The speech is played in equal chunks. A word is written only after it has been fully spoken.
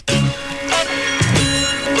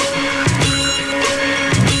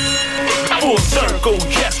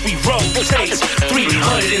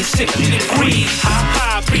360 degrees.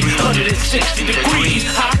 High, 360 degrees.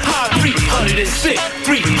 High,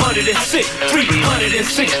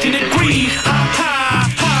 360 degrees. High.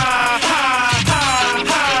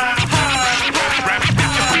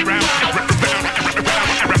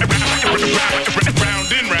 Round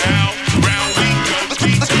and round we go.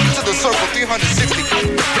 To the circle, 360.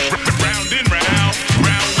 Round and round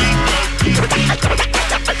we go.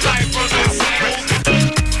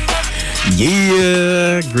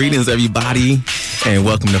 Yeah, greetings everybody, and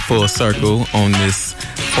welcome to Full Circle on this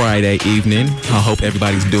Friday evening. I hope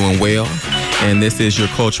everybody's doing well. And this is your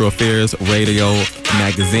Cultural Affairs Radio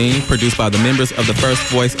magazine, produced by the members of the First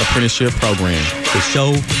Voice Apprenticeship program. The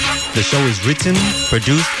show is written,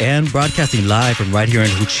 produced, and broadcasting live from right here in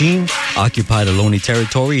Huchin, occupied Ohlone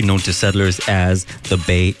territory known to settlers as the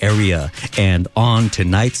Bay Area. And on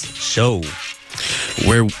tonight's show,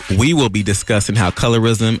 where we will be discussing how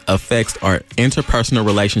colorism affects our interpersonal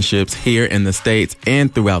relationships here in the States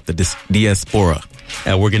and throughout the diaspora.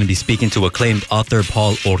 And we're going to be speaking to acclaimed author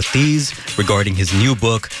Paul Ortiz regarding his new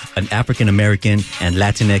book, An African American and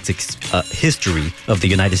Latinx History of the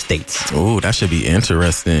United States. Oh, that should be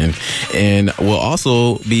interesting. And we'll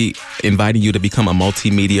also be inviting you to become a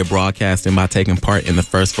multimedia broadcaster by taking part in the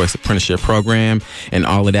First Voice Apprenticeship program and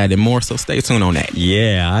all of that and more. So stay tuned on that.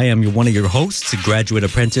 Yeah, I am one of your hosts, graduate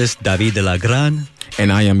apprentice David de la Gran. And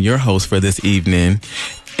I am your host for this evening,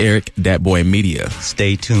 Eric Dat Boy Media.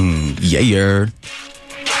 Stay tuned. Yeah.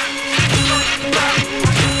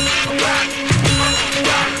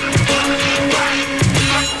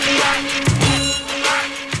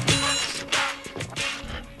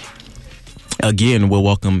 Again, we'll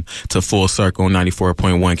welcome to Full Circle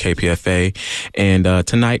 94.1 KPFA. And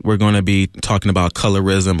tonight we're going to be talking about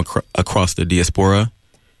colorism across the diaspora.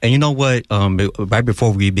 And you know what? Right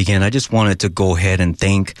before we begin, I just wanted to go ahead and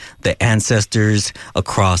thank the ancestors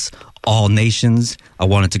across all nations. I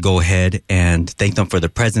wanted to go ahead and thank them for their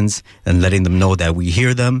presence and letting them know that we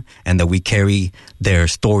hear them and that we carry their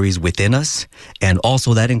stories within us. And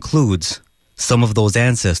also that includes some of those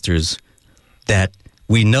ancestors that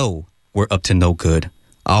we know were up to no good.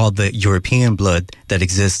 All the European blood that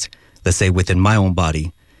exists, let's say, within my own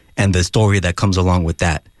body and the story that comes along with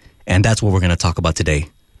that. And that's what we're going to talk about today.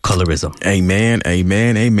 Colorism. Amen,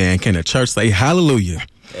 amen, amen. Can the church say hallelujah?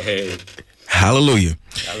 Hey. Hallelujah.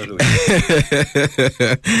 Hallelujah.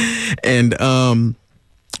 And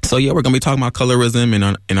so yeah, we're gonna be talking about colorism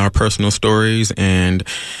in our personal stories, and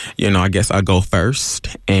I guess I go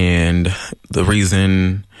first. And the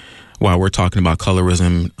reason why we're talking about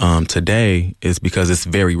colorism today is because it's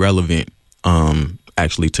very relevant.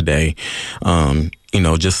 Actually, today,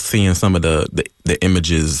 just seeing some of the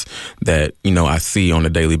images that I see on a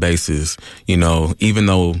daily basis. Even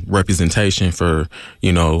though representation for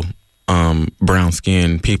brown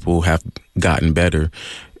skinned people have gotten better,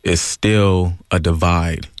 it's still a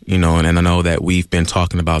divide. And I know that we've been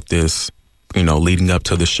talking about this leading up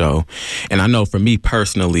to the show. And I know for me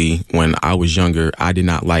personally, when I was younger, I did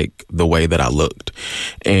not like the way that I looked.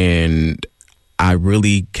 And I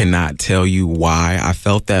really cannot tell you why I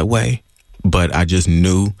felt that way, but I just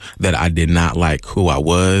knew that I did not like who I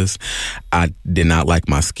was. I did not like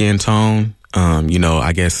my skin tone.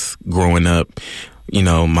 I guess growing up,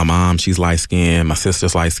 my mom, she's light-skinned, my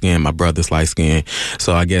sister's light-skinned, my brother's light-skinned.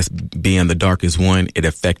 So I guess being the darkest one, it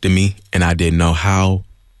affected me, and I didn't know how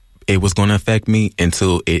it was going to affect me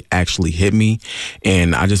until it actually hit me.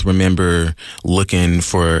 And I just remember looking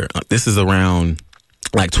for, this is around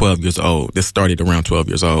like 12 years old. This started around 12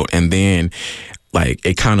 years old. And then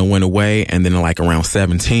it kind of went away. And then around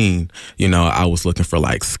 17, I was looking for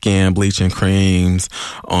skin bleaching creams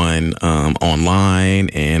online,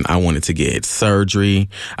 and I wanted to get surgery.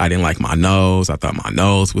 I didn't like my nose. I thought my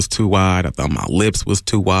nose was too wide. I thought my lips was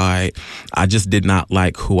too wide. I just did not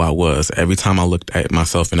like who I was. Every time I looked at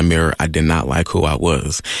myself in the mirror, I did not like who I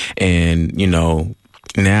was. And,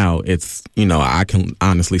 now it's, I can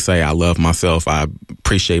honestly say I love myself. I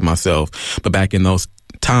appreciate myself. But back in those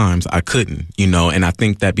times, I couldn't, and I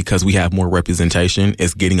think that because we have more representation,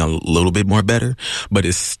 it's getting a little bit more better, but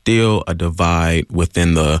it's still a divide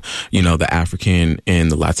within the, the African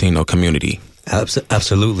and the Latino community.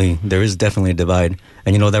 Absolutely. There is definitely a divide.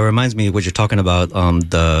 And, that reminds me of what you're talking about,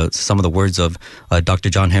 some of the words of Dr.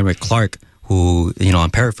 John Henrik Clarke, who,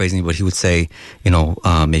 I'm paraphrasing, but he would say,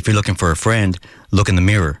 if you're looking for a friend, look in the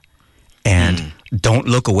mirror and don't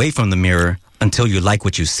look away from the mirror until you like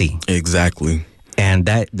what you see. Exactly. And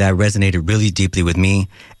that resonated really deeply with me.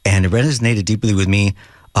 And it resonated deeply with me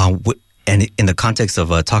and in the context of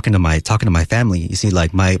talking to my family. You see,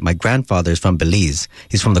 my grandfather is from Belize.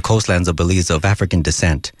 He's from the coastlands of Belize of African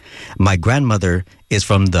descent. My grandmother is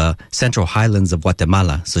from the Central Highlands of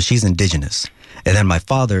Guatemala, so she's indigenous. And then my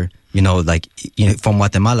father, from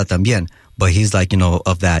Guatemala también, but he's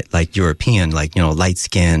of that European, light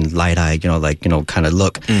skin, light eye, kind of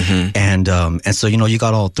look. Mm-hmm. And so, you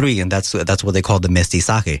got all three, and that's what they call the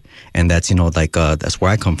mestizaje. And that's, that's where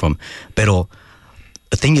I come from. Pero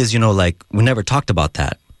the thing is, we never talked about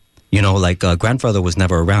that. Grandfather was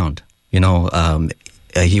never around,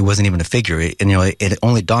 he wasn't even a figure. It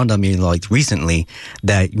only dawned on me recently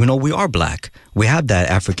that, we are black. We have that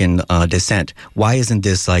African descent. Why isn't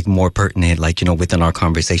this more pertinent, within our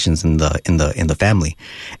conversations in the family?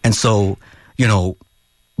 And so,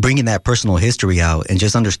 bringing that personal history out and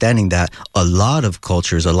just understanding that a lot of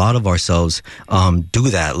cultures, a lot of ourselves do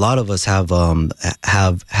that. A lot of us have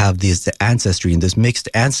this ancestry and this mixed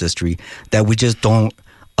ancestry that we just don't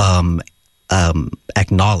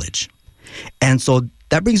acknowledge. And so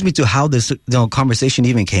that brings me to how this conversation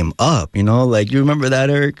even came up. You remember that,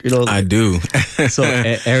 Eric? I do. So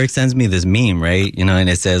Eric sends me this meme, right? And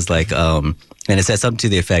it says and it says something to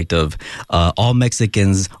the effect of all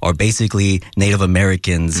Mexicans are basically Native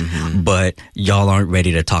Americans, mm-hmm. but y'all aren't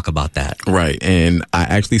ready to talk about that. Right. And I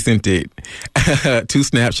actually sent it to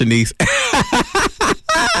Snap Shanice.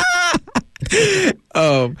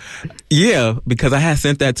 Yeah, because I had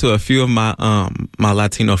sent that to a few of my my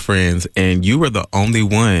Latino friends, and you were the only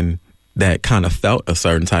one that kind of felt a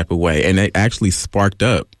certain type of way, and it actually sparked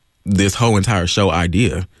up this whole entire show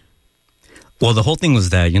idea. Well, the whole thing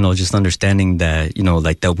was that, just understanding that,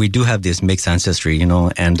 that we do have this mixed ancestry,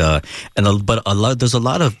 but there's a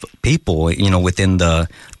lot of people, within the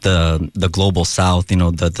global South,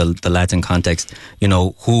 the Latin context,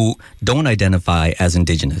 who don't identify as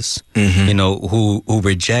indigenous, mm-hmm. Who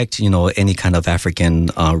reject, any kind of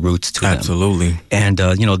African roots to them. Absolutely. And,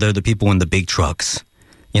 they're the people in the big trucks,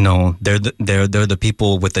 they're the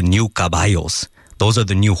people with the new caballos. Those are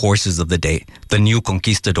the new horses of the day, the new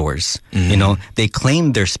conquistadors. Mm-hmm. They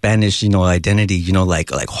claim their Spanish, identity,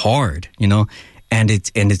 hard, and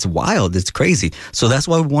it's wild, it's crazy. So that's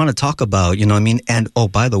why we want to talk about, And oh,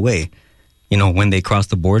 by the way, when they cross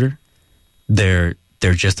the border, they're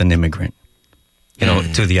just an immigrant,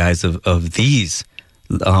 to the eyes of these,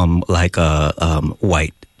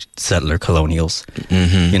 white settler colonials,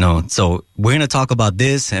 mm-hmm. So we're gonna talk about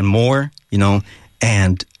this and more,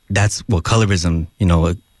 and that's what colorism,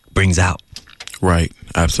 brings out. Right.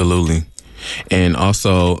 Absolutely. And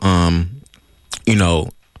also, one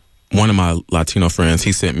of my Latino friends,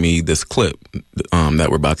 he sent me this clip that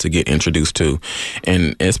we're about to get introduced to.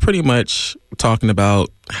 And it's pretty much talking about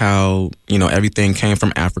how, everything came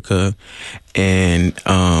from Africa and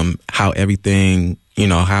how everything,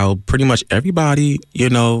 how pretty much everybody,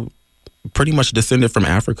 pretty much descended from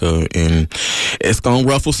Africa. And it's going to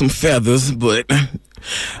ruffle some feathers, but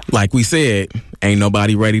like we said, ain't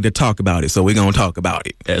nobody ready to talk about it, so we're gonna talk about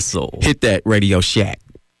it. That's so. Hit that Radio Shack.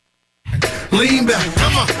 Lean back,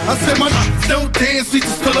 come on. I said my don't dance, we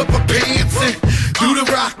just pull up our pants and do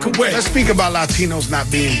the rock away. Let's speak about Latinos not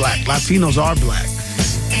being black. Latinos are black.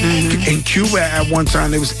 Mm-hmm. In Cuba at one time,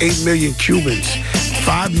 there was 8 million Cubans.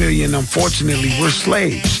 5 million, unfortunately, were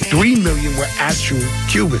slaves. 3 million were actual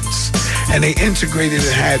Cubans. And they integrated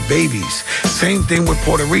and had babies. Same thing with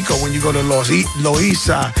Puerto Rico when you go to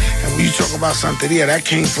Loíza. And when you talk about Santeria, that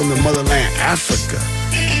came from the motherland, Africa.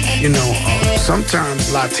 Sometimes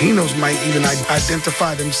Latinos might even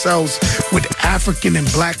identify themselves with African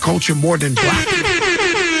and black culture more than black.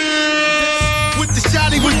 With the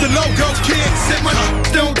shawty, with the logo kid, said my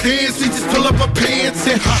don't dance, we just pull up our pants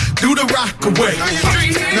and do the rock away.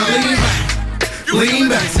 Now lean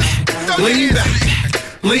back, lean back,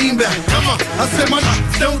 lean back. Come on, I said my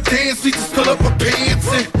don't dance, we just pull up our pants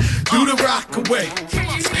and do the rock away.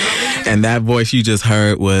 And that voice you just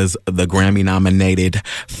heard was the Grammy-nominated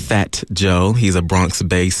Fat Joe. He's a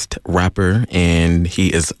Bronx-based rapper, and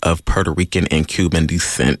he is of Puerto Rican and Cuban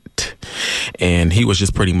descent. And he was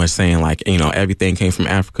just pretty much saying, everything came from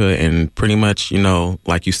Africa, and pretty much,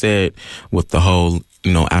 like you said, with the whole,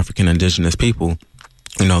 African indigenous people,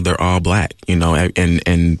 they're all black,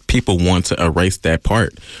 and people want to erase that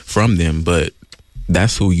part from them, but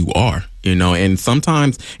that's who you are. And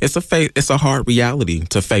sometimes it's a hard reality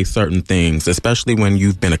to face certain things, especially when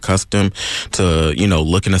you've been accustomed to,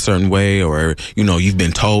 looking a certain way, or, you've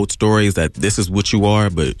been told stories that this is what you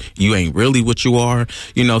are, but you ain't really what you are,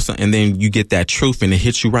 and then you get that truth and it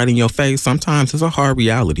hits you right in your face. Sometimes it's a hard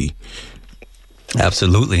reality.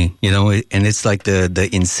 Absolutely. And it's like the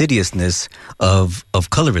insidiousness of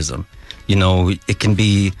colorism. It can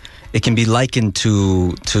be it can be likened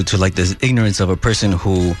to like this ignorance of a person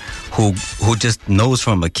who just knows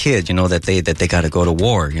from a kid, that they got to go to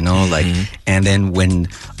war, like, and then when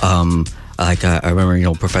like I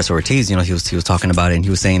remember, Professor Ortiz, he was talking about it, and he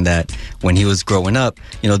was saying that when he was growing up,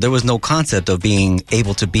 there was no concept of being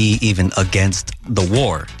able to be even against the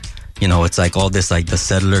war. It's like all this, like the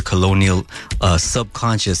settler colonial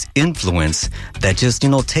subconscious influence that just,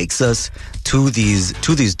 takes us to these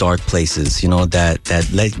dark places,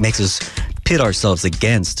 that makes us pit ourselves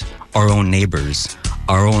against our own neighbors,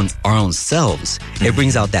 our own selves. It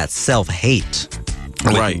brings out that self-hate.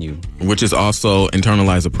 Right, which is also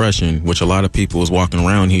internalized oppression, which a lot of people is walking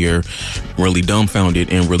around here really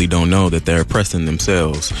dumbfounded and really don't know that they're oppressing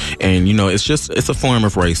themselves. And, it's a form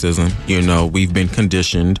of racism. We've been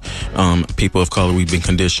conditioned. People of color, we've been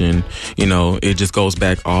conditioned. It just goes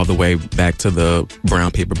back all the way back to the brown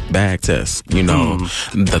paper bag test,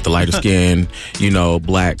 that the lighter skin,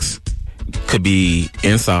 blacks could be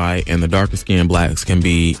inside and the darker skinned blacks can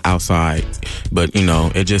be outside. But,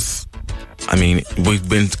 we've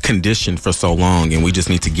been conditioned for so long, and we just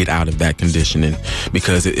need to get out of that conditioning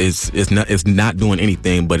because it's not doing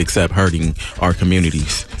anything but except hurting our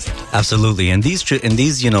communities. Absolutely, and these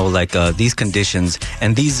these conditions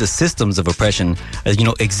and these systems of oppression,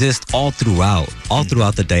 exist all throughout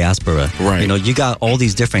the diaspora. Right. You got all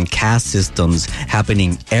these different caste systems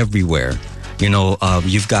happening everywhere.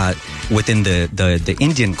 You've got within the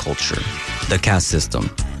Indian culture, the caste system.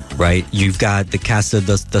 Right, you've got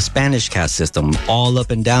the Spanish caste system all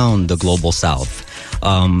up and down the global South.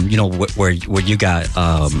 Where you got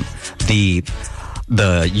the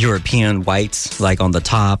European whites like on the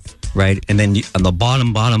top, right, and then on the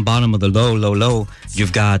bottom of the low,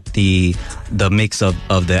 you've got the mix of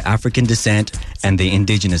the African descent and the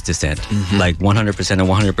indigenous descent, like 100% and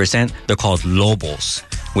 100%. They're called lobos,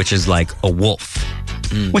 which is like a wolf,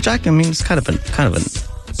 which it's kind of a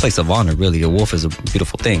place of honor, really. A wolf is a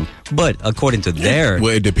beautiful thing, but according to their,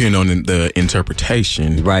 well, it depends on the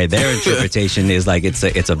interpretation, right? Their interpretation is like it's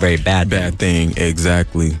a very bad thing.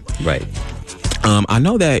 Exactly. Right. I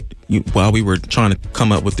know that while we were trying to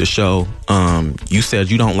come up with the show, you said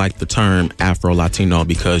you don't like the term Afro-Latino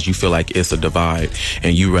because you feel like it's a divide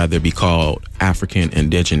and you rather be called African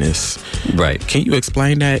Indigenous. Right. Can you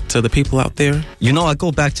explain that to the people out there? I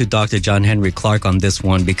go back to Dr. John Henry Clark on this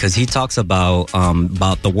one because he talks about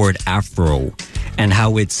the word Afro and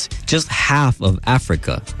how it's just half of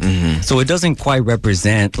Africa. So it doesn't quite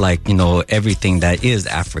represent everything that is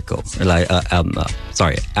Africa.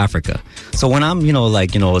 Africa. So when I'm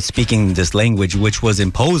speaking this language which was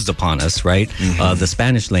imposed upon us, right? The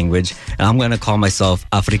Spanish language, and I'm going to call myself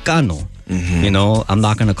Africano. I'm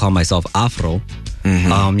not going to call myself Afro.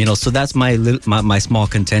 So that's my small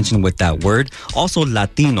contention with that word. Also,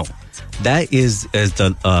 Latino. That is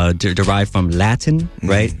derived from Latin,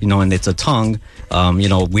 right? And it's a tongue.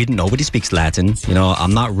 Nobody speaks Latin.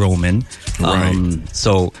 I'm not Roman. Right.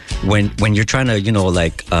 So when you're trying to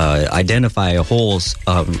identify a whole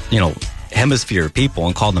hemisphere of people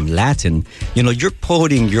and call them Latin, you're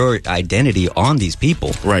putting your identity on these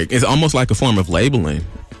people. Right. It's almost like a form of labeling.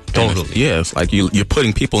 Totally. Yes, like you're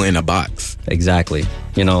putting people in a box. Exactly.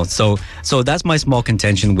 So that's my small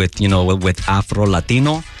contention with Afro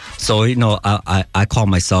Latino. So I call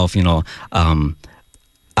myself Africano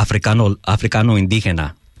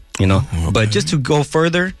Indígena. Okay. But just to go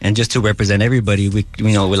further and just to represent everybody, we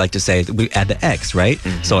like to say we add the X, right?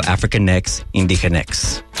 So African X, Indigen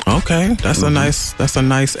X. Okay, that's a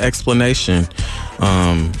nice explanation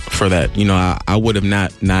for that. I would have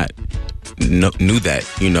not knew that.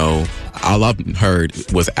 All I've heard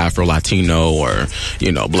was Afro-Latino or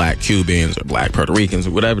Black Cubans or Black Puerto Ricans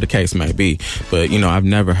or whatever the case may be. But I've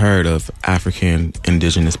never heard of African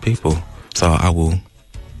Indigenous people. So I will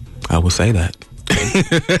say that.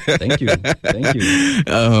 Thank you.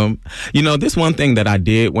 This one thing that I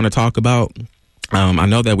did want to talk about. I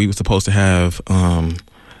know that we were supposed to have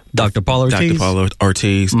Dr. Paul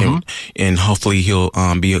Ortiz, and hopefully he'll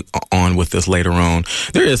be on with us later on.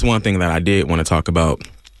 There is one thing that I did want to talk about.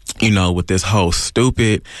 With this whole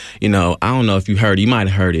stupid, I don't know if you heard, you might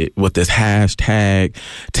have heard it with this hashtag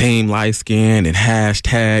Team Light Skin and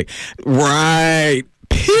hashtag right.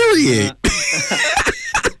 Period.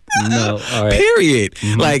 No, all right. Period.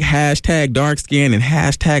 Like hashtag dark skin and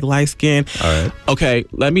hashtag light skin. All right. Okay,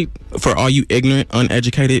 for all you ignorant,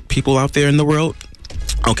 uneducated people out there in the world,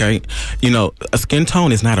 okay, a skin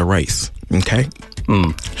tone is not a race, okay?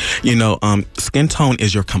 Skin tone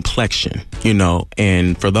is your complexion,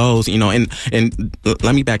 and for those, and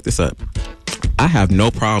let me back this up. I have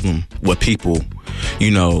no problem with people,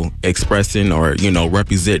 expressing or,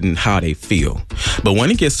 representing how they feel. But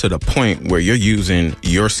when it gets to the point where you're using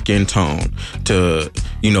your skin tone to,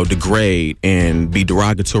 degrade and be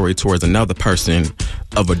derogatory towards another person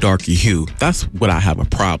of a darker hue, that's what I have a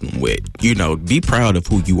problem with. Be proud of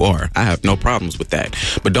who you are. I have no problems with that.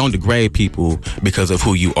 But don't degrade people because of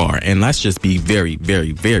who you are. And let's just be very,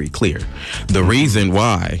 very, very clear. The reason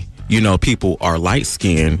why, people are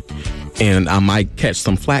light-skinned, and I might catch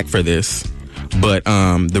some flack for this, but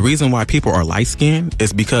the reason why people are light-skinned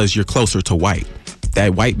is because you're closer to white.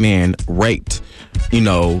 That white man raped,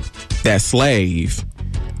 that slave,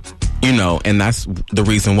 and that's the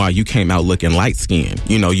reason why you came out looking light-skinned.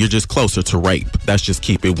 You're just closer to rape. That's just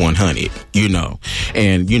keep it 100,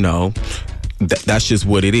 and, that's just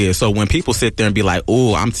what it is. So when people sit there and be like,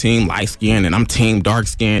 oh, I'm team light-skinned and I'm team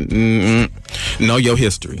dark-skinned, know your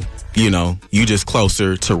history. You just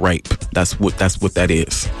closer to rape. That's what that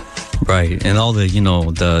is. Right, and all the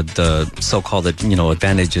the so-called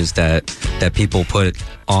advantages that people put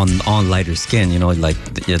on lighter skin, like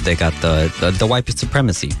they got the white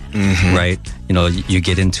supremacy, right? You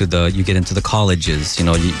get into the colleges,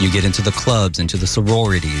 you get into the clubs, into the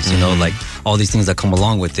sororities, like all these things that come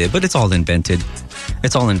along with it. But it's all invented.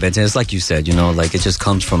 It's like you said, like it just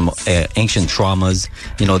comes from ancient traumas,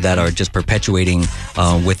 that are just perpetuating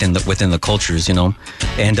within the cultures,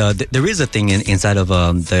 And there is a thing inside of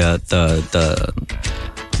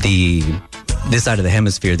this side of the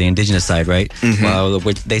hemisphere, the indigenous side, right?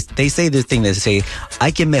 Which they say this thing. They say,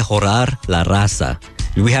 "Hay que mejorar la raza."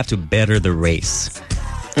 We have to better the race,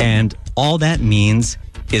 and all that means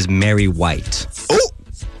is marry white. Oh,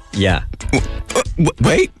 yeah.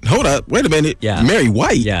 Wait, hold up. Wait a minute. Yeah. Marry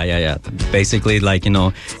white. Yeah. Basically, like,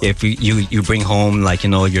 if you bring home, like,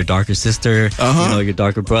 your darker sister, your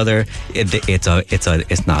darker brother, it's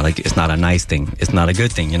not a nice thing. It's not a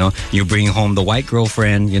good thing. You bring home the white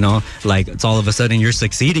girlfriend, like it's all of a sudden you're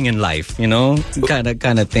succeeding in life, kind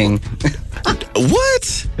of thing.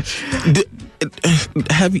 What?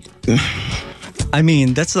 Have you? I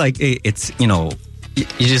mean, that's like it's you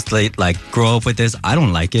just like grow up with this. I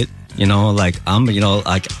don't like it. Like I'm,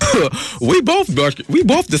 like we both dark. We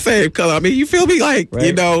both the same color. I mean, you feel me? Like,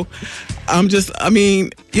 right.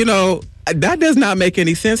 That does not make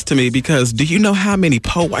any sense to me, because do you know how many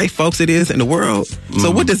white folks it is in the world?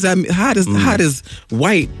 So what does that mean? How does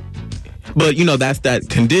white? But that's that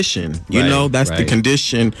condition. That's the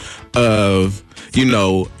condition of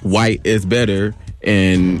white is better,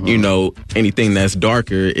 and anything that's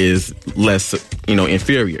darker is less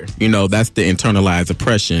inferior. That's the internalized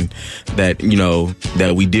oppression that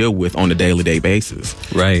that we deal with on a daily basis.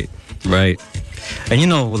 Right.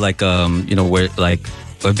 And like where like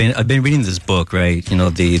I've been reading this book, right?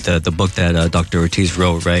 The book that Dr. Ortiz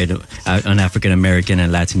wrote, right? On African American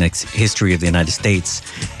and Latinx history of the United States.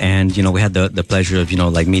 And, we had the pleasure of,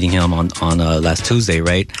 like meeting him on last Tuesday,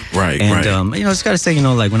 right? Right. And, I just got to say,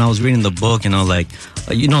 like when I was reading the book,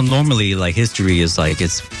 normally like history is like,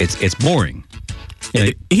 it's boring.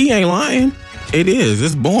 He ain't lying. It is.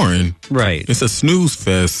 It's boring. Right. It's a snooze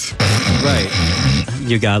fest. Right.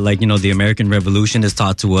 You got like, the American Revolution is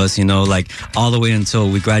taught to us, like all the way until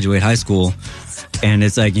we graduate high school. And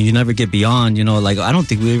it's like, you never get beyond, like, I don't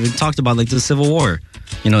think we even talked about like the Civil War.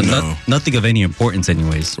 No. Nothing of any importance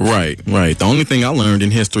anyways. Right. The only thing I learned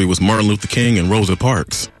in history was Martin Luther King and Rosa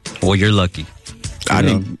Parks. Well, you're lucky.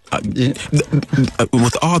 With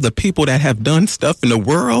all the people that have done stuff in the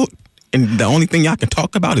world, and the only thing y'all can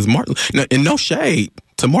talk about is Martin. And no shade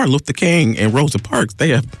to Martin Luther King and Rosa Parks. They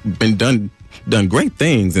have been done great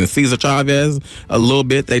things. And Cesar Chavez, a little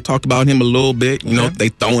bit. They talked about him a little bit. They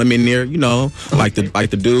throw him in there. Like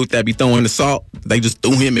the dude that be throwing the salt. They just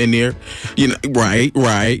threw him in there. Right.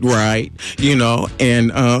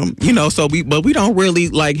 And so we don't really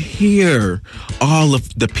like hear all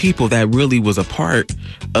of the people that really was a part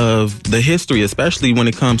of the history, especially when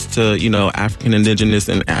it comes to African indigenous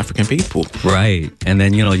and African people. Right. And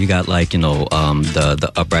then you got like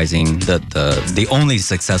the uprising, the only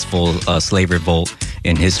successful slave revolt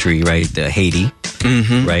in history, right? The Haiti,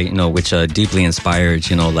 right? Which deeply inspired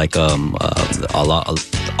like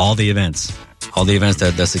all the events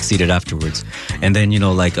that succeeded afterwards. And then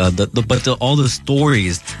like all the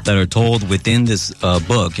stories that are told within this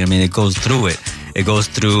book. I mean, it goes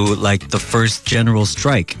through like the first general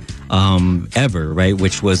strike ever, right?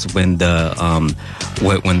 Which was when the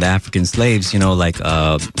African slaves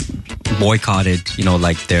boycotted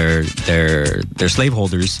like their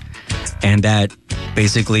slaveholders, and that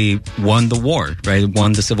basically won the war, right?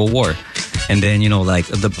 Won the Civil War. And then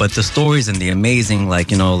but the stories and the amazing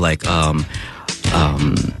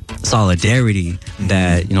solidarity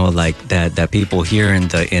that that people here in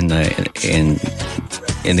the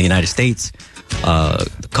United States,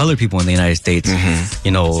 the colored people in the United States,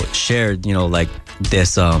 shared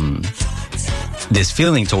this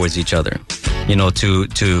feeling towards each other, to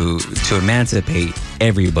emancipate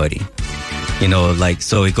everybody.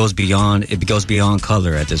 So it goes beyond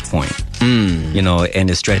color at this point. And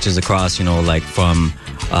it stretches across, from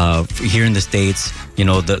here in the States,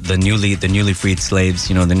 the newly freed slaves,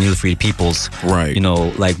 the newly freed peoples, right?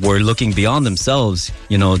 We're looking beyond themselves,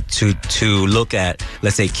 to look at,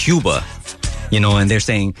 let's say, Cuba, and they're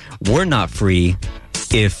saying we're not free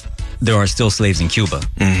if there are still slaves in Cuba.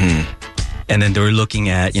 And then they were looking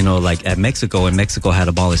at, at Mexico, and Mexico had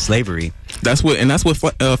abolished slavery. That's what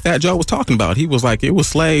Fat Joe was talking about. He was like, it was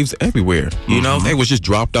slaves everywhere. They was just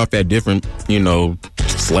dropped off at different,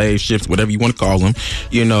 slave ships, whatever you want to call them.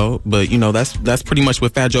 But that's pretty much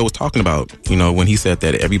what Fat Joe was talking about. When he said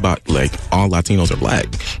that everybody, like all Latinos are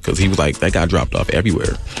black, because he was like, that got dropped off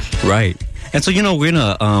everywhere. Right. And so, we're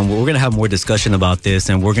gonna have more discussion about this,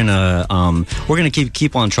 and we're gonna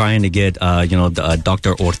keep on trying to get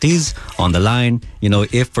Dr. Ortiz on the line.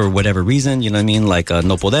 If for whatever reason, no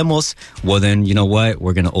podemos, well then, what,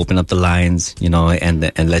 we're gonna open up the lines,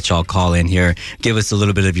 and let y'all call in here, give us a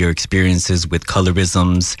little bit of your experiences with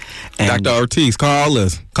colorisms. And Dr. Ortiz,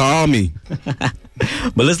 call me.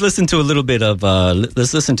 But let's listen to a little bit of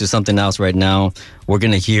let's listen to something else right now. We're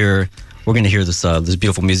gonna hear this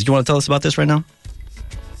beautiful music. You want to tell us about this right now?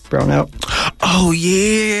 Brown Out. Oh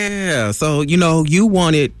yeah. So you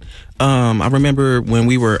wanted. I remember when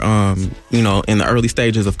we were in the early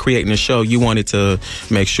stages of creating the show, you wanted to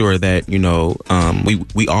make sure that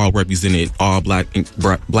we all represented all black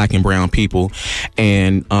and brown people,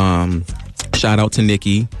 and shout out to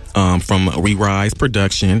Nikki from Re-Rise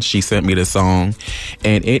Production. She sent me the song,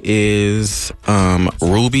 and it is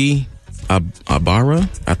Ruby Ibarra,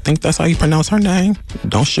 I think that's how you pronounce her name.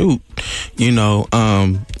 Don't shoot.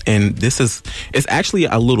 And it's actually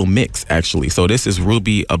a little mix, actually. So this is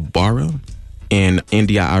Ruby Ibarra and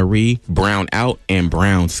India Ari, Brown Out, and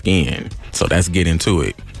Brown Skin. So let's get into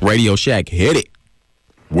it. Radio Shack, hit it.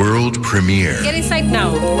 World premiere. Get inside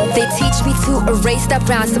now. They teach me to erase that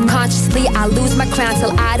brown. Subconsciously, I lose my crown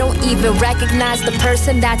till I don't even recognize the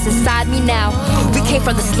person that's inside me now. We came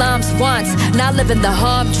from the slums once, now live in the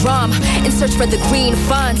humdrum. In search for the green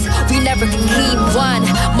funds, we never can keep one.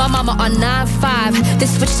 My mama on 9-5, then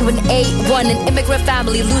switched to an 8-1. An immigrant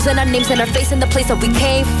family, losing our names and our face in the place that we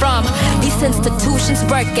came from. These institutions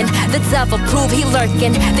working, the devil prove he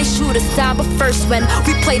lurking. They shoot us down, but first when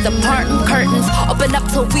we play the part in curtains, open up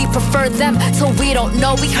to we prefer them, till we don't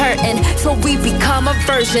know we hurting, till we become a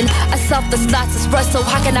version of selfless thoughts is rust. So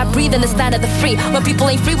how can I breathe in the stand of the free when people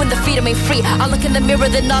ain't free, when the freedom ain't free? I look in the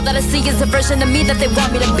mirror, then all that I see is a version of me that they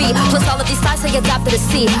want me to be. Plus all of these sides I adopted to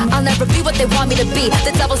see. I'll never be what they want me to be.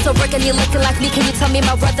 The devil's still working, you looking like me. Can you tell me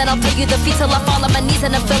my worth? Then I'll pay you the feet till I fall on my knees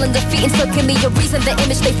and I'm feeling defeat. And still give me a reason. The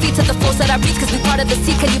image they feed to the flows that I reach, cause we part of the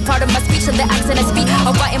sea. Can you part of my speech and the accent I speak?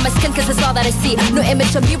 I'll write in my skin cause it's all that I see. No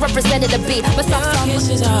image of me represented to be. My soft song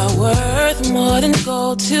kisses are worth more than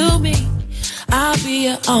gold to me. I'll be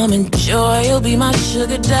your almond joy, you'll be my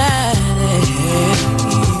sugar daddy.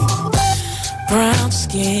 Brown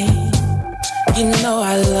skin, you know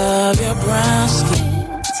I love your brown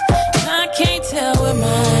skins. I can't tell where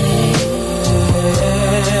mine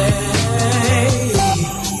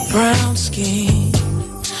is. Brown skin,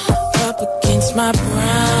 up against my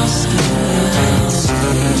brown skin.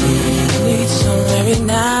 Need some every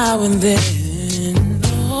now and then.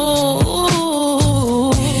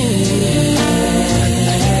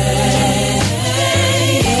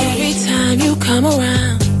 Come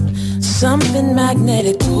around, something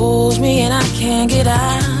magnetic pulls me and I can't get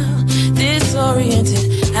out.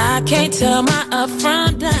 Disoriented, I can't tell my up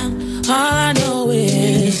from down. All I know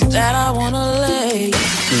is that I wanna lay.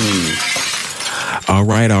 All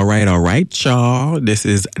right, y'all. This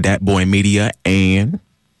is Dat Boy Media, and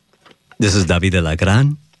this is David de la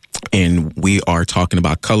Gran. And we are talking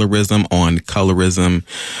about colorism on Colorism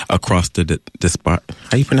across the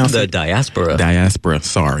how you pronounce it? Diaspora. Diaspora,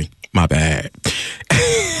 sorry. My bad.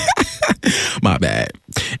 My bad.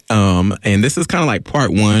 And this is kind of like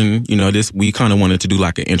part one. We kind of wanted to do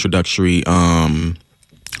like an introductory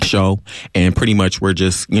show, and pretty much we're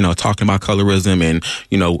just talking about colorism and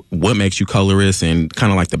what makes you colorist and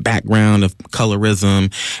kind of like the background of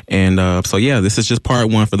colorism. And so yeah, this is just part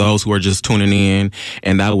one for those who are just tuning in.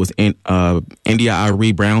 And that was India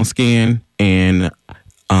Ari, Brown Skin, and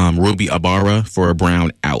Ruby Ibarra for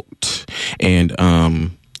Brown Out. And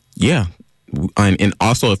yeah. And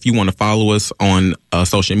also, if you want to follow us on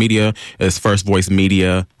social media, it's First Voice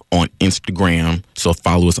Media on Instagram. So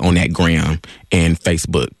follow us on that gram, and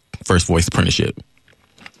Facebook, First Voice Apprenticeship.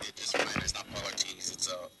 It's not Paul Ortiz, it's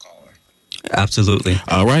a caller. Absolutely.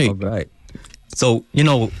 All right. All right. So,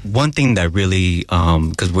 one thing that really,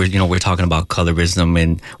 because we're talking about colorism,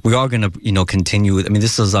 and we are going to, continue. I mean,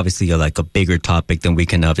 this is obviously a bigger topic than we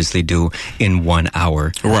can obviously do in 1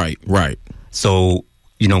 hour. Right. So,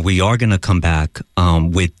 we are going to come back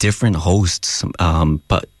with different hosts,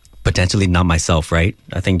 but potentially not myself, right?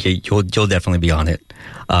 I think you'll definitely be on it.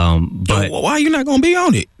 But why are you not going to be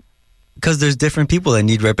on it? Because there's different people that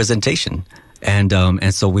need representation. And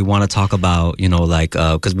so we want to talk about,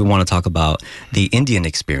 because we want to talk about the Indian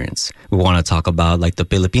experience. We want to talk about the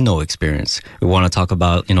Filipino experience. We want to talk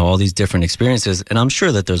about, all these different experiences. And I'm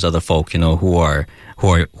sure that there's other folk, who are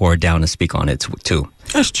down to speak on it too.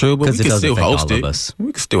 That's true, but we can still host it.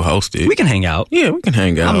 We can still host it. We can hang out. Yeah, we can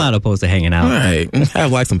hang out. I'm not opposed to hanging out. All right.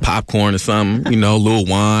 Have some popcorn or something, a little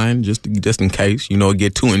wine, just in case, it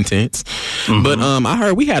get too intense. Mm-hmm. But I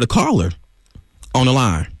heard we had a caller on the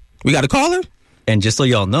line. We got a caller? And just so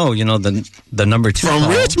y'all know, the number 2 from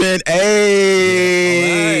call. Richmond.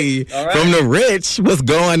 Hey, all right. From the Rich, what's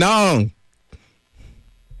going on?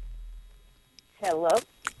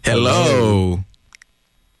 Hello.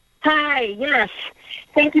 Hi, yes.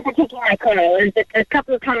 Thank you for taking my call. There's a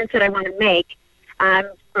couple of comments that I want to make. I'm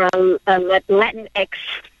from a Latinx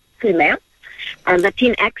female,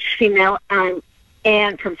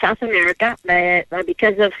 and from South America.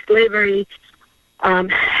 Because of slavery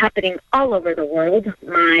happening all over the world,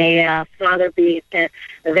 my father being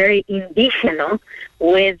very indigenous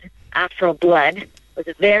with Afro blood was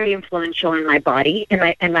very influential in my body,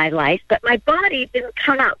 in my life. But my body didn't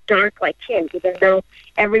come out dark like him, even though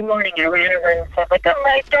every morning I ran over and said, I'm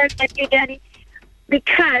not dark like you, Daddy.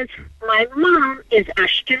 Because my mom is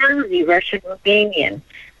Ashkenazi, Russian Romanian,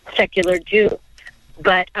 secular Jew.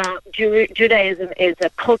 But Judaism is a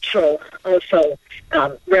cultural also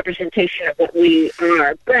representation of what we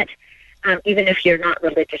are. But even if you're not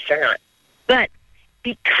religious or not. But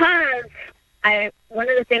because one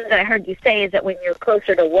of the things I heard you say is that when you're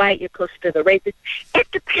closer to white, you're closer to the racist. It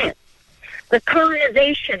depends. The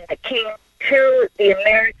colonization that came to the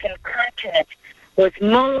American continent was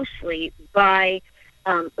mostly by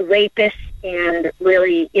rapists and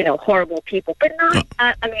really, horrible people. But not,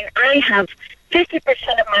 I have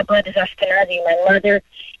 50% of my blood is Ashkenazi. My mother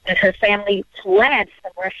and her family fled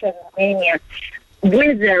from Russia and Romania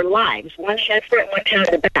with their lives, one hand front, one hand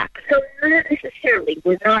in the back. So not necessarily.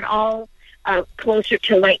 We're not all closer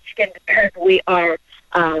to light skin because we are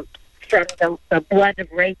from the blood of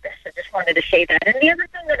rapists. I just wanted to say that. And the other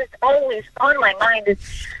thing that is always on my mind is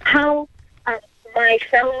how my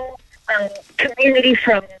fellow community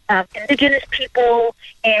from indigenous people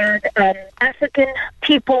and African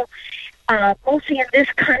people, mostly in this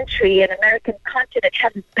country and American continent,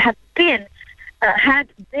 have been had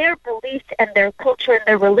their beliefs and their culture and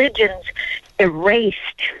their religions erased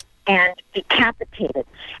and decapitated.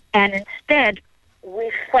 And instead,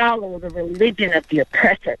 we follow the religion of the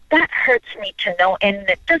oppressor. That hurts me to know, and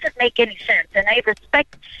it doesn't make any sense. And I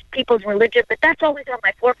respect people's religion, but that's always on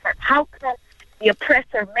my forefront. How can the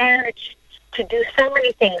oppressor manage to do so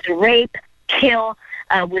many things, rape, kill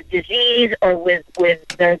with disease or with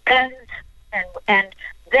their guns, and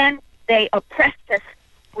then they oppress us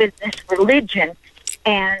with this religion,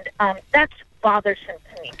 and that's bothersome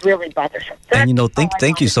to me, really bothersome. That's and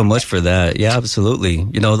thank you so much for that. Yeah, absolutely.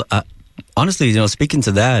 Honestly, speaking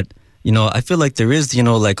to that, I feel like there is, a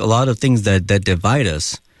lot of things that divide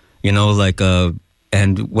us,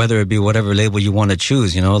 and whether it be whatever label you want to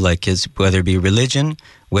choose, whether it be religion,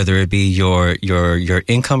 whether it be your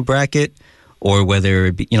income bracket, or whether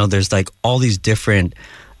it be, there's all these different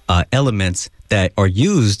elements that are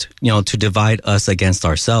used, to divide us against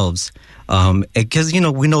ourselves. Because,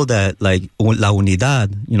 we know that la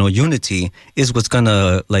unidad, unity is what's going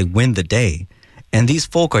to win the day. And these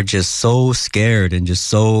folk are just so scared and just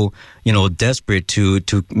so, desperate to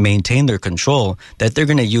maintain their control that they're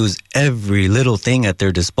going to use every little thing at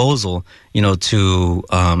their disposal, to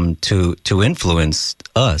influence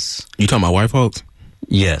us. You talking about white folks?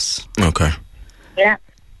 Yes. Okay. Yeah,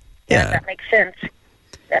 that makes sense.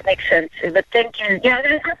 That makes sense. But thank you. Yeah,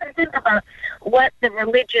 I have to think about what the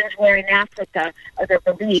religions were in Africa, or their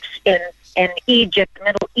beliefs in Egypt,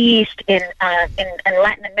 Middle East, in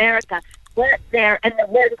Latin America. What and the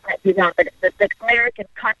world might be wrong, but the American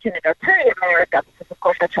continent, or part of America, because of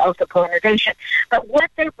course that's also colonization, but what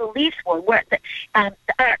their beliefs were, the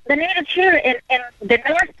natives here in the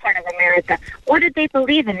north part of America, what did they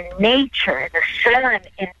believe in? Nature, in the sun,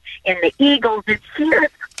 in the eagles, and here,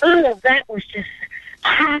 all of that was just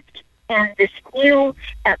hacked and this new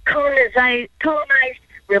colonized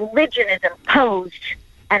religion is imposed,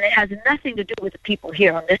 and it has nothing to do with the people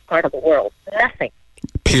here on this part of the world. Nothing.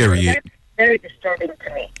 Period. So that's very disturbing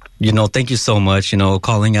to me. Thank you so much.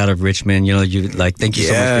 Calling out of Richmond. Thank you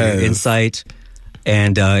so much for your insight.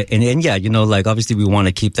 And yeah, obviously we want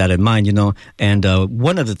to keep that in mind, and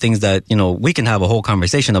one of the things that, we can have a whole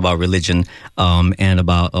conversation about religion, and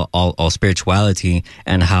about all spirituality,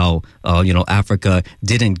 and how, Africa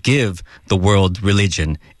didn't give the world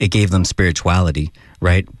religion. It gave them spirituality,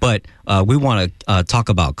 right? But we want to talk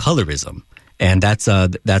about colorism. And that's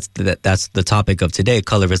the topic of today,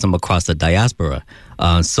 colorism across the diaspora.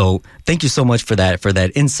 So thank you so much for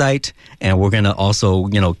that insight. And we're going to also,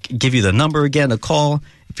 give you the number again to call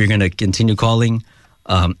if you're going to continue calling.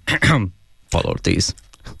 Paul Ortiz,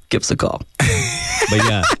 give us a call. But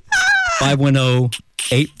yeah,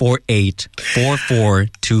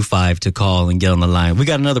 510-848-4425 to call and get on the line. We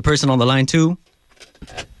got another person on the line too.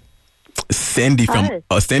 Cindy from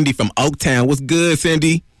Oaktown. What's good,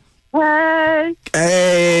 Cindy? Hey,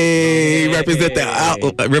 represent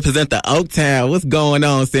the Oaktown. What's going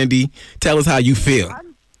on, Cindy? Tell us how you feel.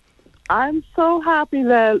 I'm so happy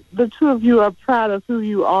that the two of you are proud of who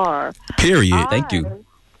you are. Period. Thank you.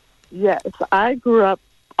 Yes, I grew up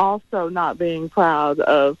also not being proud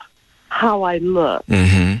of how I look.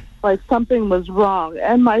 Mm-hmm. Like something was wrong.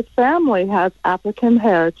 And my family has African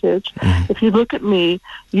heritage. Mm-hmm. If you look at me,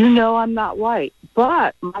 I'm not white.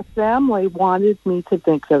 But my family wanted me to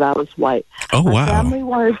think that I was white. Oh, wow. My family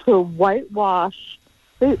wanted to whitewash.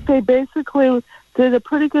 They basically did a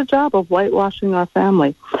pretty good job of whitewashing our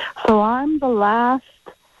family. So I'm the last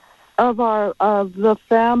of the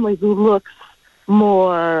family who looks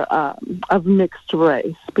more of mixed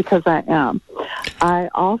race, because I am. I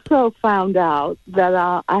also found out that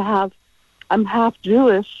I'm half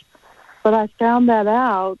Jewish, but I found that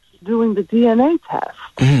out doing the DNA test.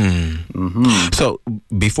 Mm-hmm. So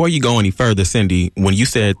before you go any further, Cindy, when you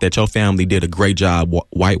said that your family did a great job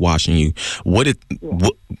whitewashing you,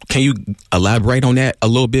 can you elaborate on that a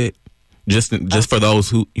little bit? Just for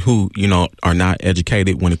those who are not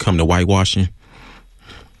educated when it comes to whitewashing.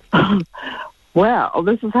 Well,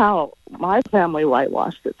 this is how my family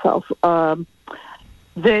whitewashed itself.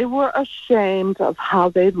 They were ashamed of how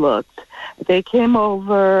they looked. They came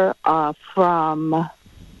over from,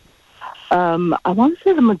 I want to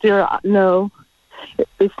say the Madeira. No,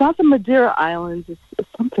 it's not the Madeira Islands. It's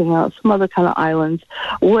something else, some other kind of islands.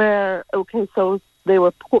 So they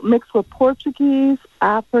were mixed with Portuguese,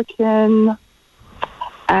 African,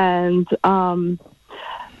 and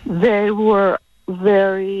they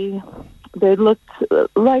looked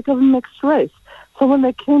like a mixed race. So when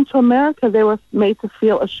they came to America, they were made to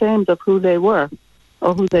feel ashamed of who they were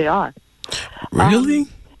or who they are. Really?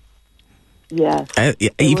 Yes.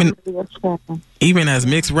 Even as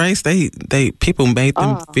mixed race, they people made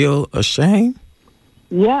them feel ashamed?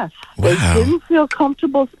 Yes. Wow. They didn't feel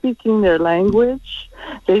comfortable speaking their language.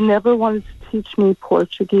 They never wanted to teach me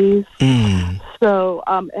Portuguese. So,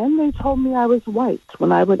 and they told me I was white.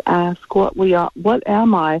 When I would ask what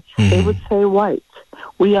am I, they would say white.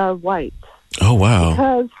 We are white. Oh, wow.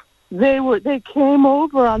 Because they came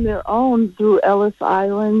over on their own through Ellis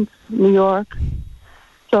Island, New York.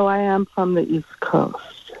 So I am from the East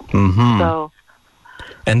Coast. Mm-hmm. So,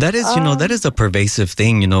 and that is, that is a pervasive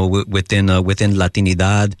thing, within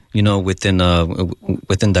Latinidad, within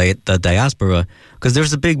the diaspora, because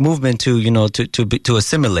there's a big movement to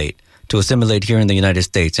assimilate here in the United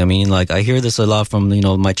States. I mean, like, I hear this a lot from,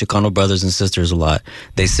 my Chicano brothers and sisters a lot.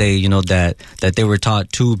 They say, that they were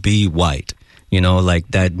taught to be white, like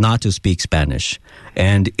that, not to speak Spanish.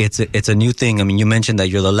 And it's a new thing. I mean, you mentioned that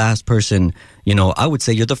you're the last person, I would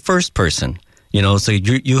say you're the first person, so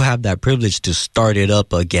you have that privilege to start it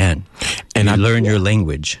up again and learn your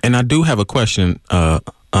language. And I do have a question.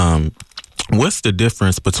 What's the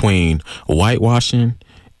difference between whitewashing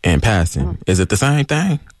and passing? Is it the same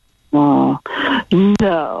thing? No.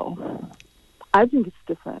 I think it's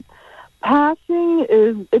different. Passing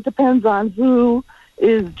it depends on who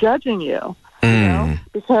is judging you.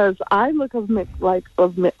 Because I look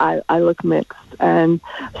I look mixed, and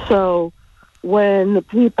so when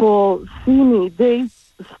people see me, they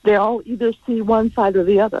all either see one side or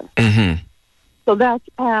the other. Mm-hmm. So that's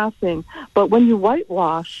passing. But when you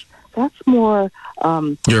whitewash, that's more.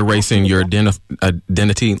 You're erasing your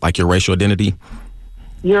identity, like your racial identity.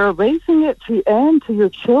 You're erasing it to your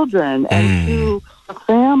children and to the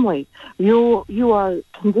family. You are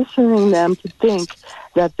conditioning them to think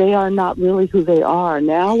that they are not really who they are.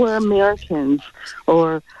 Now we're Americans,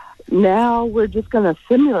 or now we're just going to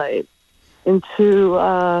assimilate into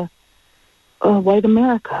white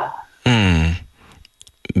America.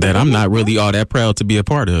 that I'm not really all that proud to be a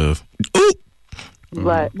part of. Ooh.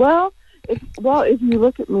 Right. Well, if you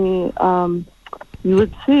look at me, you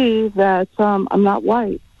would see that I'm not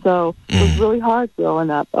white. So it was really hard growing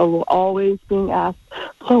up. I was always being asked,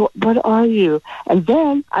 so what are you? And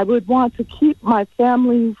then I would want to keep my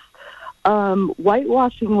family's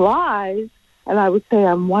whitewashing lies, and I would say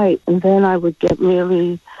I'm white. And then I would get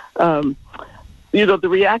really, the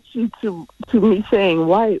reaction to me saying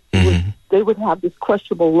white, they would have this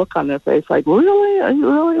questionable look on their face, like, really? Are you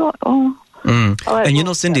really? Oh. Right,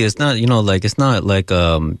 and Cindy, it's not anybody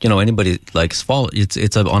like's fault.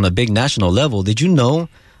 It's on a big national level. Did you know?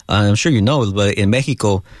 I'm sure you know, but in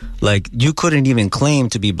Mexico, like you couldn't even claim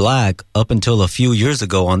to be black up until a few years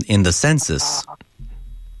ago in the census.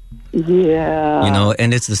 Yeah.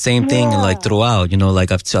 And it's the same thing like throughout.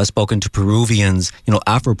 Like I've spoken to Peruvians,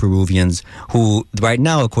 Afro-Peruvians, who right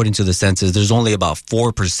now, according to the census, there's only about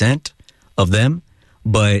 4% of them.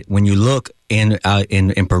 But when you look in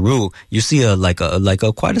Peru, you see a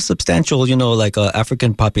quite a substantial,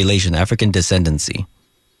 African population, African descendancy.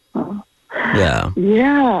 Yeah.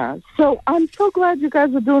 Yeah. So I'm so glad you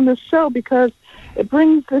guys are doing this show because it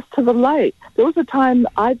brings this to the light. There was a time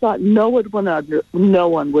I thought no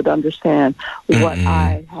one would understand what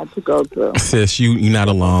I had to go through. Sis, you're not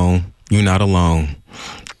alone. You're not alone.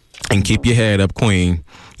 And keep your head up, Queen.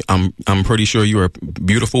 I'm pretty sure you're a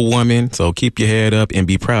beautiful woman, so keep your head up and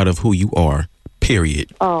be proud of who you are.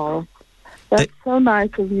 Period. Oh, that's so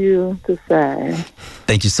nice of you to say.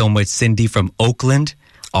 Thank you so much, Cindy from Oakland.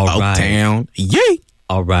 All right. Oaktown. Yay!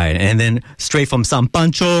 All right. And then straight from San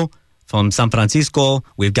Pancho, from San Francisco,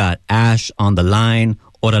 we've got Ash on the line.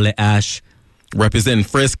 Orale, Ash. Representing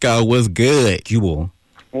Frisco. What's good?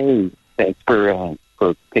 Hey, thanks for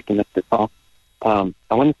picking up the call. I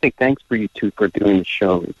want to say thanks for you two for doing the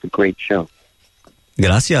show. It's a great show.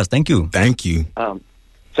 Gracias. Thank you. Thank you.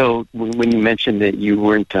 So when you mentioned that you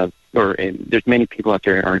weren't, there's many people out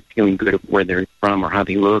there aren't feeling good at where they're from or how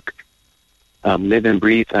they look. Live and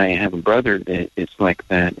breathe. I have a brother that is like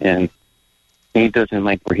that, and he doesn't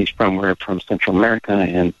like where he's from. We're from Central America,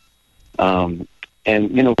 and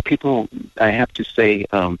people. I have to say,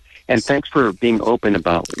 and thanks for being open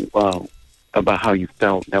about how you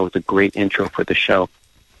felt. That was a great intro for the show.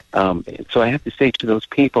 So I have to say to those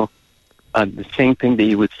people the same thing that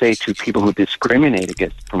you would say to people who discriminate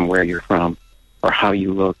against from where you're from or how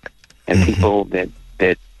you look, and people that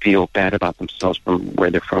feel bad about themselves from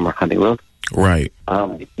where they're from or how they look. Right.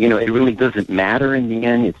 It really doesn't matter in the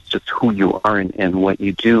end. It's just who you are and what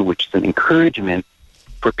you do, which is an encouragement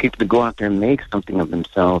for people to go out there and make something of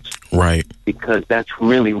themselves. Right. Because that's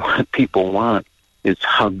really what people want, is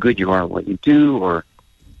how good you are at what you do or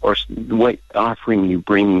what offering you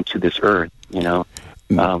bring to this earth,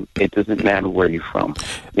 It doesn't matter where you're from.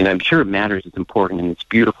 I'm sure it matters. It's important and it's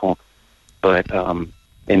beautiful. But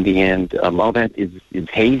in the end, all that is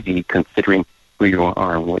hazy considering who you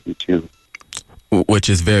are and what you do. Which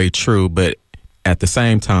is very true, but at the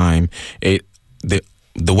same time, the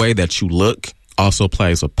way that you look also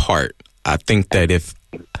plays a part. I think that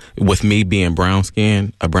with me being a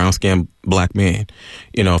brown-skinned black man,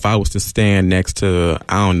 if I was to stand next to,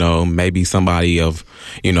 I don't know, maybe somebody of,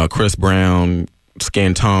 Chris Brown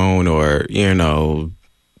skin tone or,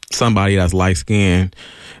 somebody that's light-skinned,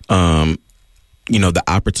 the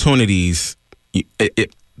opportunities,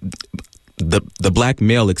 the black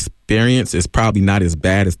male experience is probably not as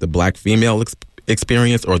bad as the black female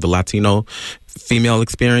experience or the Latino female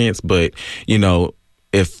experience. But,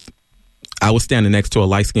 if I was standing next to a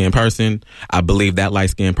light-skinned person, I believe that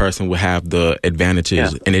light-skinned person would have the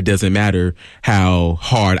advantages. Yeah. And it doesn't matter how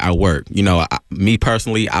hard I work. Me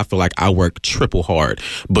personally, I feel like I work triple hard.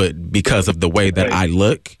 But because of the way that I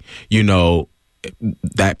look,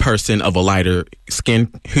 that person of a lighter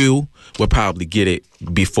skin hue would probably get it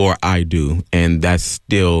before I do. And that's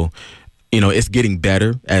still, it's getting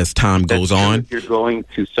better as time goes on. You're going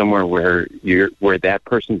to somewhere where that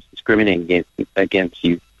person is discriminating against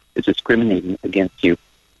you. Is discriminating against you.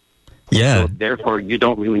 Yeah. So therefore, you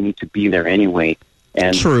don't really need to be there anyway.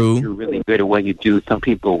 And True. You're really good at what you do. Some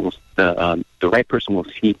people, the right person will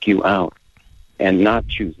seek you out and not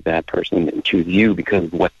choose that person and choose you because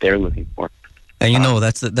of what they're looking for. And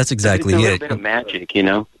that's exactly it. It's a little bit of magic,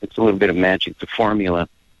 It's a little bit of magic. It's a formula.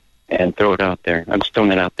 And throw it out there. I'm just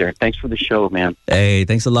throwing it out there. Thanks for the show, man. Hey,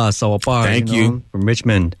 thanks a lot, Sawapar. Thank you. From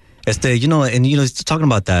Richmond. It's talking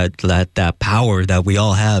about that power that we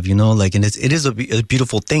all have, and it is a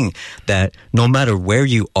beautiful thing that no matter where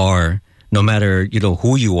you are, no matter,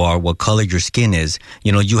 who you are, what color your skin is,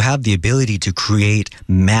 you have the ability to create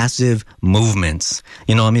massive movements.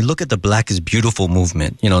 Look at the Black is Beautiful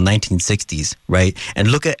movement, 1960s, right? And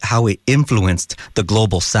look at how it influenced the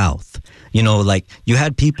global South. You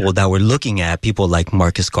had people that were looking at people like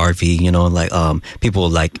Marcus Garvey, people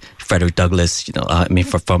like Frederick Douglass,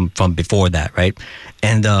 from before that, right?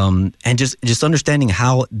 And just understanding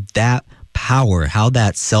how that power, how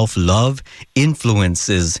that self-love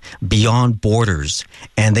influences beyond borders.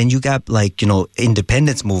 And then you got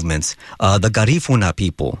independence movements, the Garifuna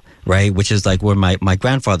people, right? Which is like where my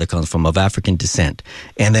grandfather comes from, of African descent.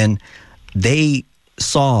 And then they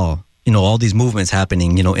saw all these movements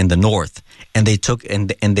happening, in the North, and they took and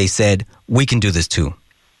they said, we can do this too.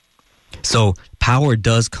 So power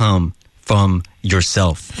does come from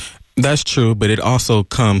yourself. That's true, but it also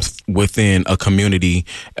comes within a community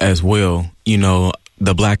as well.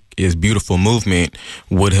 The Black is Beautiful movement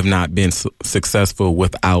would have not been successful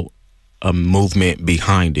without a movement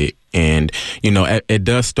behind it. And, it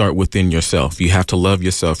does start within yourself. You have to love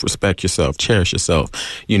yourself, respect yourself, cherish yourself,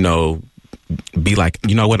 be like,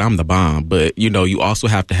 what, I'm the bomb. But, you also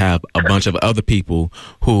have to have a bunch of other people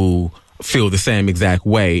who feel the same exact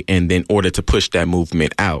way, and then in order to push that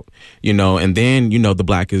movement out, and then, the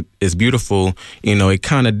Black is Beautiful, it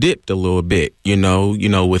kind of dipped a little bit,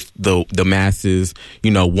 with the masses,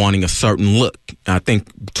 wanting a certain look. I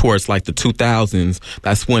think towards like the 2000s,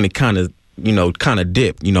 that's when it kind of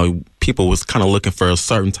dipped. People was kind of looking for a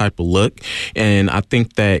certain type of look. And I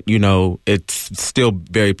think that, it's still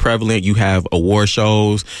very prevalent. You have award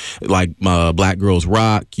shows like Black Girls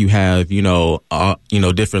Rock. You have,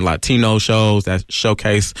 different Latino shows that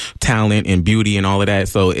showcase talent and beauty and all of that.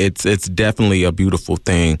 So it's definitely a beautiful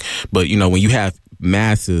thing. But, when you have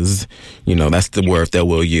masses, that's the word that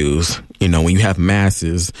we'll use. When you have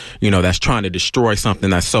masses, that's trying to destroy something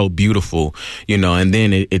that's so beautiful, and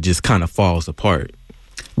then it just kind of falls apart.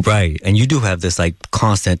 Right. And you do have this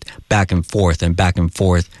constant back and forth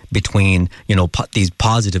between, these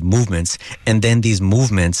positive movements, and then these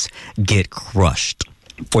movements get crushed,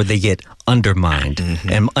 or they get undermined. Mm-hmm.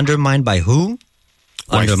 And undermined by who?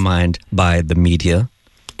 Undermined by the media.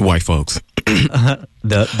 White folks.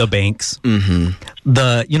 the banks.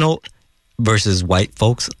 Mm-hmm. Versus white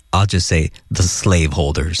folks, I'll just say the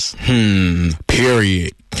slaveholders.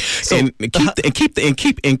 Period. So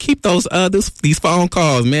keep those these phone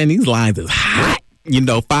calls, man. These lines is hot.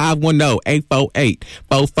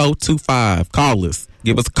 510-848-4425. Call us.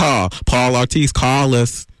 Give us a call. Paul Ortiz, call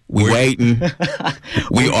us. We're waiting.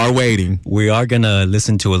 We are waiting. We are going to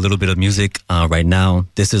listen to a little bit of music right now.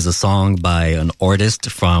 This is a song by an artist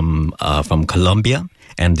from Colombia.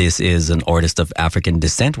 And this is an artist of African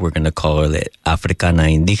descent. We're going to call it Africana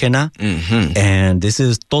Indígena. Mm-hmm. And this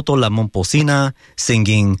is Toto La Momposina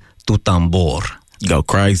singing Tu Tambor. Go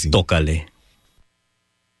crazy. Tócale.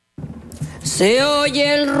 Se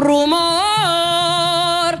oye el rumor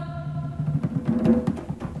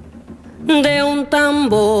de un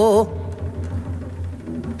tambor.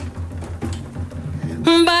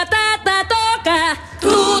 Batata toca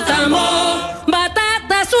tu tambor.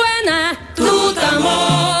 Batata suena tu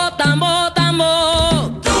tambor. Tambor,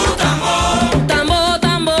 tambor. Tu tambor. Tambor,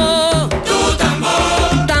 tambor. Tu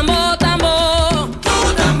tambor. Tambor, tambor.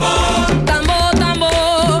 Tu tambor. Tambor,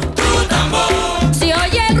 tambor. Tu tambor. Se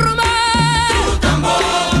oye el rumor. Tu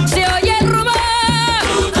tambor. Se oye el rumor.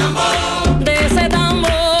 Tu tambor. De ese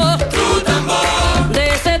tambor. Tu tambor. De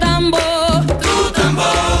ese tambor. Tu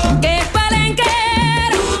tambor. Que es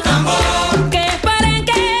palenquero. Tu tambor. Que es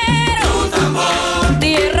palenquero. Tu tambor.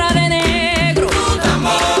 Tierra de negro. Tu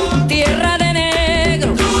tambor. Tierra de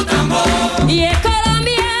negro. Tu tambor. Y es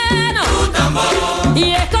colombiano. Tu tambor.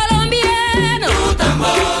 Y es colombiano. Tu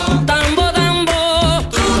tambor. Tambo, tambo.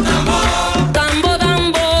 Tu tambor. Tambo,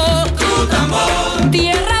 tambo. Tu tambor.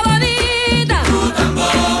 Tierra bonita. Tu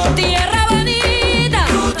tambor. Tierra bonita.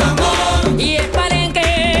 Tu tambor. Y es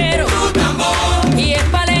palenquero. Tu tambor. Y es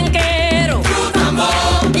palenquero. Tu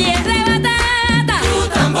tambor. Y es de batata. Tu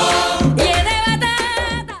tambor. Y es de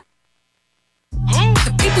batata.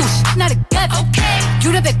 The people not together. Okay.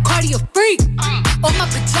 You the big cardio freak. All my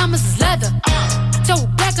pajamas is leather. Toe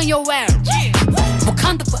back on your ass.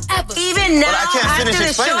 Wakanda forever. Even now, But I can't finish after the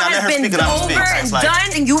explaining. show I let has her been speak it out and over speak. and It's like-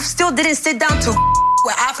 done, and you still didn't sit down to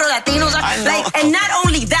where Afro Latinos are. I know. And not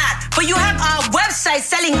only that, but you have a website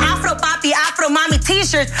selling Afro Papi, Afro Mommy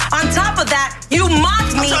t-shirts. On top of that, you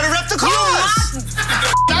mocked me. I'm trying to rep the You cause. mocked-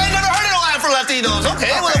 I ain't never heard of no Afro Latinos.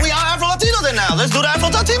 Okay, well, we are Afro Latinos then now. Let's do the Afro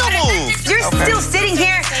Latino move. You're still sitting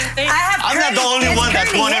here. I have I'm not the only one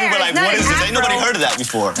that's going everywhere like, what is this? Ain't nobody heard of that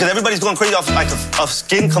before. Because everybody's going crazy off of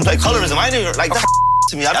skin colorism. I didn't even,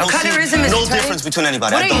 to me. I don't Colorism see is no totally- difference between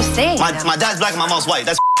anybody. What I are you don't. saying My now? dad's black and my mom's white.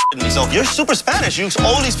 That's to me. So you're super Spanish. You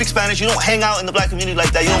only speak Spanish. You don't hang out in the black community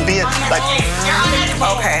like that. You don't be in like.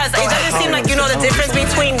 Okay. It doesn't seem like you know the difference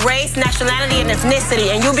between race, nationality, and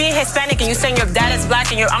ethnicity. And you being Hispanic and you saying your dad is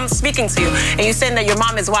black and I'm speaking to you and you saying that your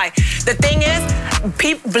mom is white. The thing is,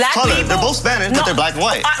 black Color. people. They're both Spanish, but they're black and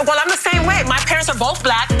white. Well, I'm the same way. My parents are both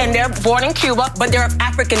black and they're born in Cuba, but they're of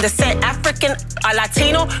African descent.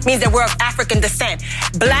 Latino means that we're of African descent.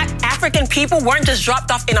 Black African people weren't just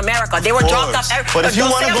dropped off in America. They were dropped off. But if you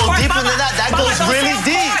want to go deeper than that, that goes really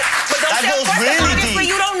deep. That goes really deep.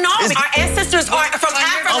 You don't know. Our ancestors are from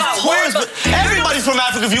Africa. Of course, but everybody's from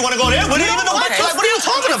Africa if you want to go there. We don't even know what. Like, what are you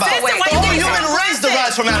talking about? The whole human race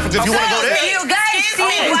derives from Africa if you want to go there. You guys see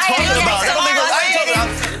What are you talking about? I don't think I ain't talking about.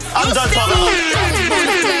 I'm done talking about.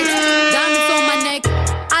 Diamonds on my neck.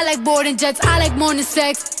 I like boarding jets. I like more than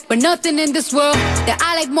sex. But nothing in this world that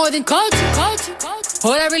I like more than culture.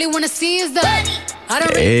 All I really want to see is the.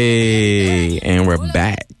 Hey, and we're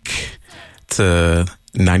back to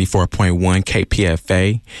 94.1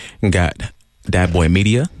 KPFA. Got That Boy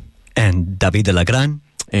Media and David de la Gran,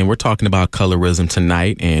 and we're talking about colorism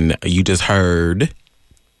tonight. And you just heard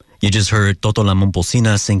Toto La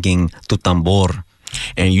Momposina singing Tu Tambor.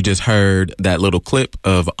 And you just heard that little clip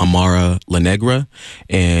of Amara La Negra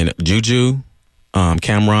and Juju,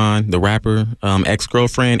 Cameron, the rapper,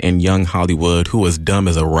 ex-girlfriend, and Young Hollywood, who was dumb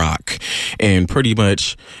as a rock. And pretty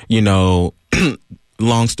much,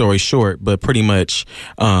 long story short, but pretty much,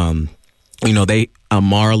 Amara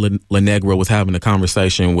La Negra was having a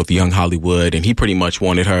conversation with Young Hollywood, and he pretty much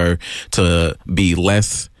wanted her to be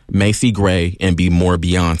less Macy Gray and be more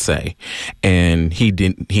Beyonce. And he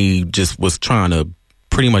just was trying to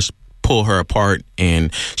pretty much pull her apart,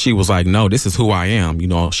 and she was like, no, this is who I am.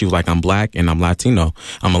 She was like, I'm black and I'm Latino.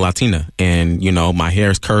 I'm a Latina, and my hair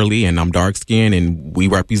is curly and I'm dark skinned and we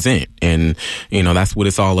represent, and that's what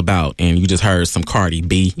it's all about. And you just heard some Cardi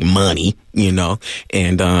B money, and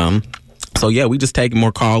so yeah, we just taking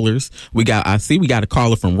more callers. I see we got a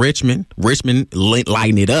caller from Richmond. Richmond,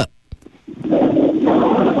 lighting it up.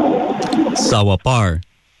 Sawapar.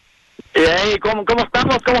 Hey, ¿cómo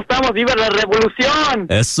estamos? ¿Cómo estamos? ¡Viva la revolución!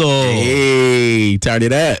 Eso. Hey, turn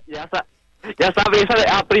it up. Ya sabes.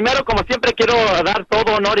 Primero, como siempre, quiero dar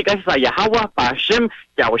todo honor y gracias a Yahweh, para Hashem,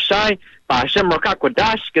 Yahushai, para Hashem Rokah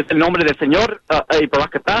Kodash, que es el nombre del Señor, y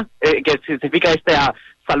Barakatah, que significa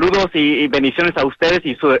saludos y bendiciones a ustedes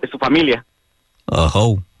y su familia.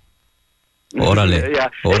 Órale.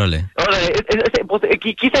 Pues,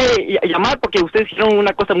 quise llamar porque ustedes hicieron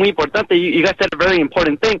una cosa muy importante. You guys said a very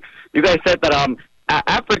important thing. You guys said that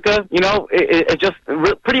Africa, it just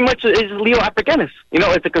pretty much is Leo Africanus.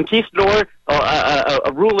 It's a conquistador,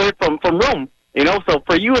 a ruler from Rome. So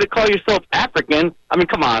for you to call yourself African, I mean,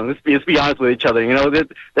 come on, let's be honest with each other.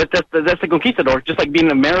 That's a conquistador, just like being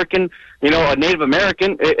an American, a Native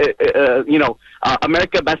American,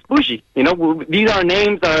 America Vespucci. These are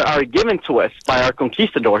names that are given to us by our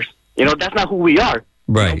conquistadors. That's not who we are.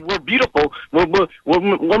 Right. We're beautiful. We're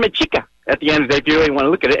Mexica at the end of the day, if you really want to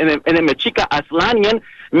look at it. And then Mexica Aslanian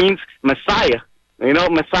means Messiah.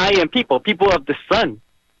 Messiah and people of the sun.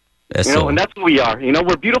 And that's who we are.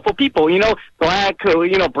 We're beautiful people. Black,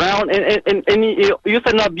 brown, and you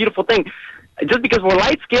said another beautiful thing. Just because we're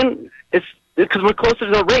light skinned, it's because we're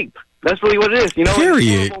closer to rape. That's really what it is.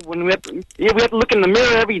 Period. When we have to look in the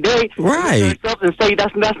mirror every day, right, and say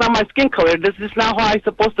that's not my skin color. This is not how I'm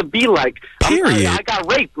supposed to be like. Period. I got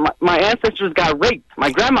raped. My ancestors got raped.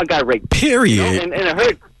 My grandma got raped. Period. And it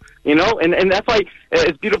hurts. And that's why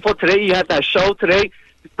it's beautiful today. You had that show today.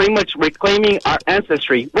 Pretty much reclaiming our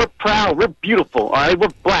ancestry. We're proud. We're beautiful. All right, we're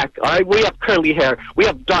black. All right, we have curly hair. We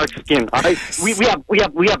have dark skin. All right, we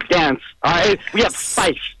have dance. All right, we have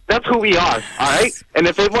spice. That's who we are. All right, and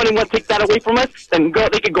if anyone wants to take that away from us, then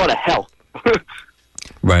they could go to hell.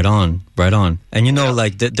 Right on. And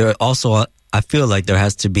like there also, I feel like there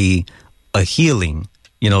has to be a healing,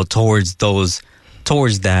 towards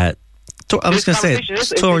that. I was going to say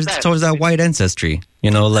towards that white ancestry.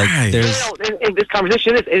 There's in this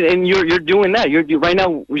conversation is, and you're doing that. You're doing right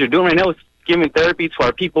now is giving therapy to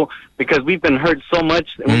our people because we've been hurt so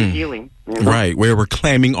much and we're healing. Right, we're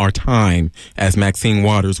reclaiming our time, as Maxine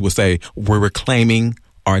Waters would say. We're reclaiming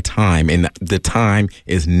our time, and the time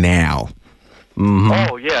is now. Mm-hmm.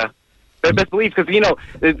 Oh yeah, best believe, because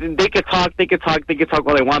they could talk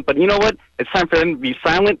all they want, but you know what? It's time for them to be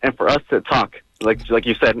silent and for us to talk. Like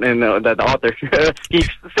you said, and the author. He say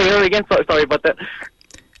it again. Sorry about that.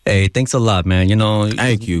 Hey, thanks a lot, man.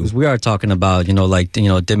 Thank you. We are talking about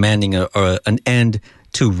demanding an end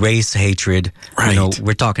to race hatred. Right. You know,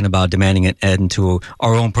 we're talking about demanding an end to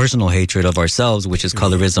our own personal hatred of ourselves, which is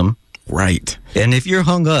colorism. Right. And if you're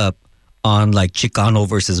hung up on like Chicano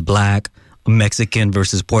versus black, Mexican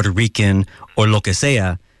versus Puerto Rican, or lo que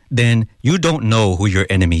sea, then you don't know who your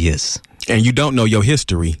enemy is. And you don't know your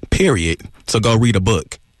history, period. So go read a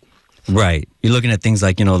book. Right. You're looking at things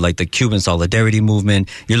like, you know, like the Cuban Solidarity Movement.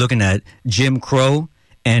 You're looking at Jim Crow.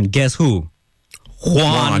 And guess who?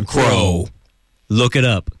 Juan Crow. Look it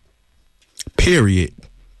up. Period.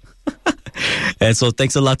 And so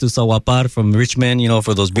thanks a lot to Sawapar from Richmond, you know,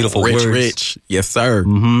 for those beautiful words. Rich. Yes, sir.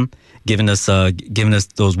 Mm-hmm. Giving us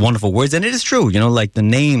those wonderful words. And it is true, you know, like the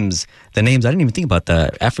names, I didn't even think about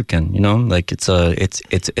that. African, you know, like it's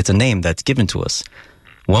a name that's given to us.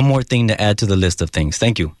 One more thing to add to the list of things.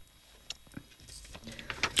 Thank you.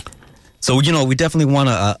 So, you know, we definitely want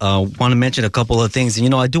to mention a couple of things. You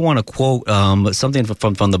know, I do want to quote something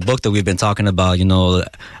from the book that we've been talking about, you know,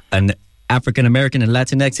 an African American and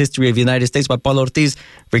Latinx History of the United States by Paul Ortiz.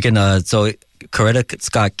 So Coretta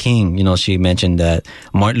Scott King, you know, she mentioned that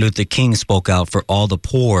Martin Luther King spoke out for all the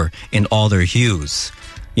poor in all their hues.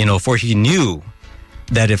 You know, for he knew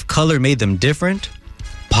that if color made them different,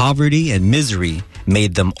 poverty and misery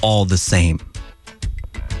made them all the same.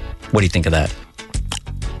 What do you think of that?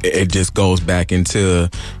 It just goes back into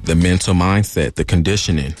the mental mindset, the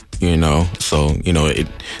conditioning, you know. So, you know,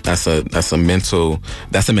 that's a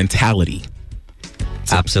mentality.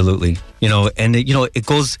 Absolutely. You know, and you know, it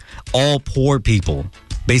goes all poor people,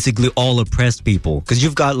 basically all oppressed people. Because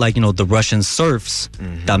you've got like, you know, the Russian serfs,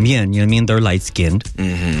 también, you know what I mean? They're light skinned,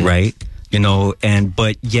 right? You know,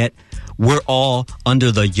 but yet we're all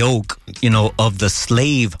under the yoke, you know, of the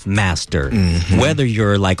slave master, whether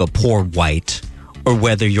you're like a poor white or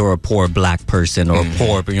whether you're a poor black person or a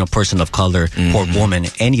poor, you know, person of color, poor woman,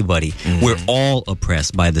 anybody. We're all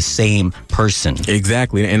oppressed by the same person.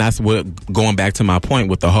 Exactly. And that's what, going back to my point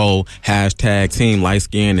with the whole hashtag team light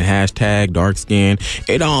skin and hashtag dark skin,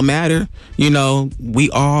 it don't matter. You know,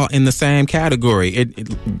 we all in the same category.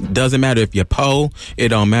 It doesn't matter if you're poor. It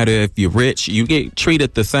don't matter if you're rich. You get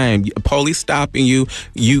treated the same. Police stopping you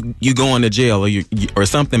going to jail, or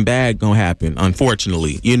something bad gonna happen,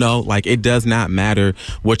 unfortunately. You know, like, it does not matter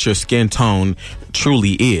what your skin tone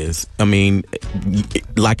truly is. I mean,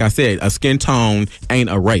 like I said, a skin tone ain't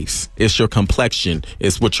a race. It's your complexion.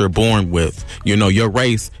 It's what you're born with. You know, your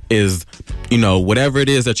race is, you know, whatever it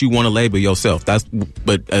is that you want to label yourself. But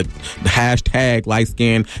hashtag light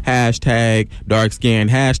skin, hashtag dark skin,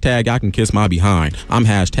 hashtag I can kiss my behind. I'm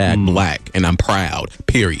hashtag black and I'm proud,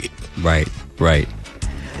 period. Right.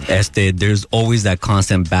 There's always that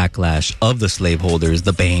constant backlash of the slaveholders,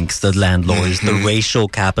 the banks, the landlords, the racial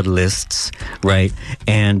capitalists, right?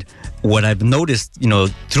 And what I've noticed, you know,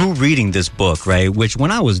 through reading this book, right, which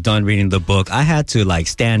when I was done reading the book, I had to like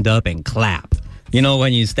stand up and clap. You know,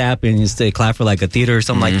 when you step and you say clap for like a theater or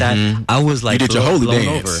something like that, I was like, you did your holy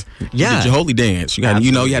dance. Yeah, you did your holy dance. You got,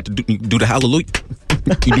 you know, you have to do the hallelujah.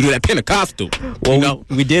 You do that Pentecostal. Well, you know?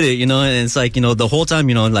 we did it, you know, and it's like, you know, the whole time,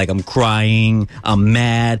 you know, like I'm crying, I'm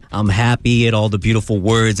mad, I'm happy at all the beautiful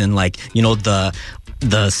words, and like, you know, the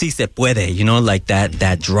si se puede, you know, like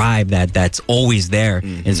that drive that's always there.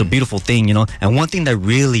 And it's a beautiful thing, you know. And one thing that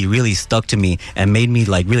really, really stuck to me and made me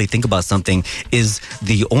like really think about something is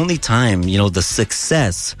the only time, you know, the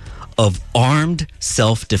success of armed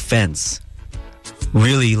self-defense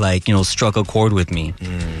really, like, you know, struck a chord with me.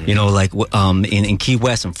 You know, like in Key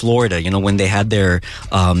West in Florida, you know, when they had their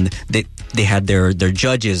they had their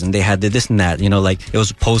judges and they had this and that, you know, like it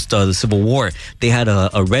was post the Civil War. They had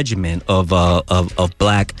a regiment of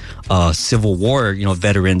black Civil War, you know,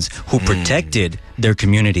 veterans who protected their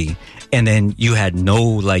community. And then you had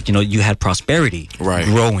you had prosperity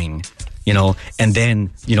growing, you know, and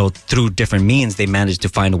then, you know, through different means, they managed to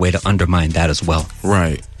find a way to undermine that as well.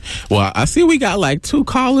 Right. Well, I see we got like 2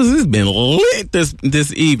 callers. It's been lit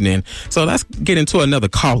this evening. So let's get into another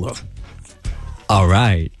caller. All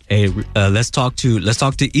right. Hey, let's talk to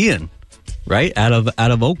Ian, right? Out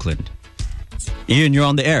of Oakland. Ian, you're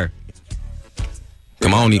on the air.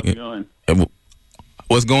 Come on, Ian.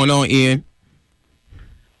 What's going on, Ian?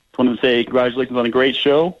 Just wanted to say congratulations on a great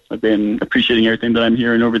show. I've been appreciating everything that I'm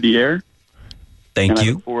hearing over the air. Thank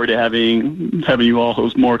you. I look forward to having you all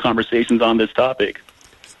host more conversations on this topic.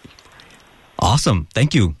 Awesome.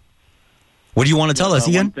 Thank you. What do you want to tell us,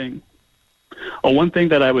 Ian? One thing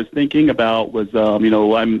that I was thinking about was, you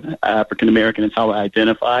know, I'm African American. It's how I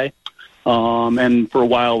identify. And for a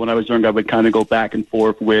while when I was younger, I would kind of go back and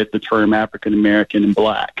forth with the term African American and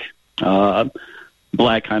black.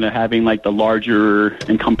 Black kind of having like the larger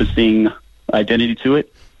encompassing identity to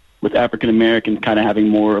it, with African American kind of having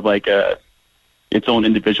more of like a its own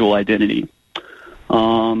individual identity.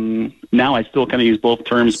 Now I still kind of use both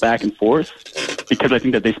terms back and forth because I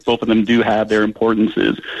think that both of them do have their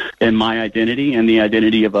importances in my identity and the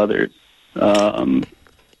identity of others,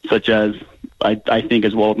 such as I think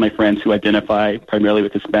as well as my friends who identify primarily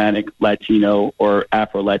with Hispanic, Latino, or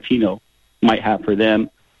Afro-Latino might have for them.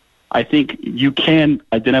 I think you can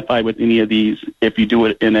identify with any of these if you do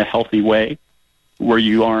it in a healthy way, where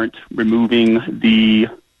you aren't removing the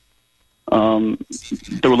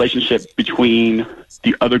relationship between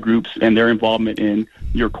the other groups and their involvement in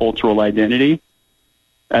your cultural identity.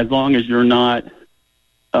 As long as you're not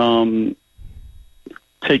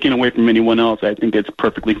taken away from anyone else, I think it's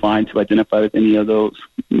perfectly fine to identify with any of those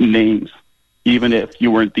names, even if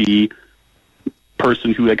you weren't the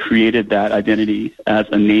person who had created that identity as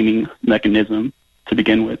a naming mechanism to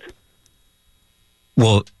begin with.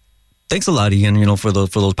 Well, thanks a lot, Ian, for those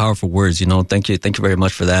powerful words. Thank you very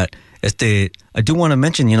much for that. I do want to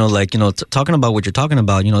mention, talking about what you're talking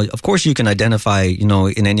about, of course you can identify,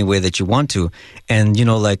 in any way that you want to. And,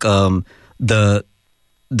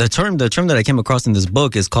 the term that I came across in this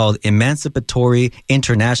book is called emancipatory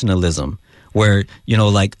internationalism, where,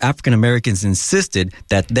 African Americans insisted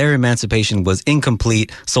that their emancipation was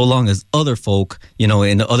incomplete so long as other folk,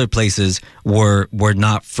 in other places were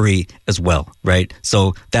not free as well, right?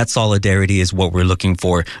 So that solidarity is what we're looking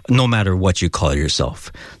for, no matter what you call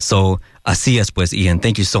yourself. So, así es pues, Ian.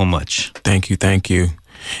 Thank you so much. Thank you.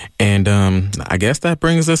 And I guess that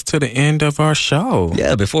brings us to the end of our show.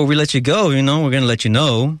 Yeah, before we let you go, we're going to let you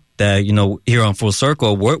know that, here on Full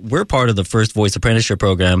Circle, we're part of the First Voice Apprenticeship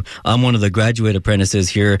Program. I'm one of the graduate apprentices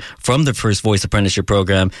here from the First Voice Apprenticeship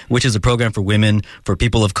Program, which is a program for women, for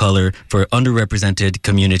people of color, for underrepresented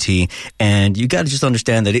community. And you got to just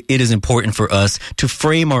understand that it is important for us to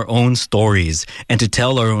frame our own stories and to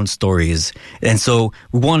tell our own stories. And so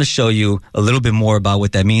we want to show you a little bit more about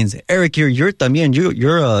what that means. Eric, you're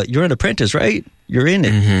an apprentice, right? You're in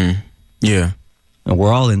it. Mm-hmm. Yeah. And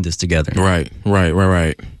we're all in this together. Right.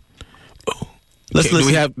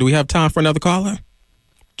 Do we have time for another caller?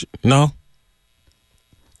 No?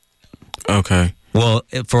 Okay. Well,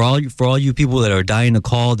 for all you people that are dying to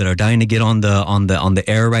call, that are dying to get on the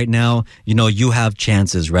air right now, you have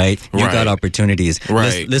chances, right? You got opportunities.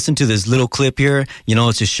 Right. Listen to this little clip here,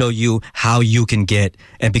 to show you how you can get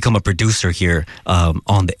and become a producer here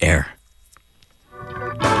on the air.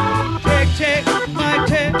 Check, mic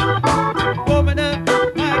check. Warming up,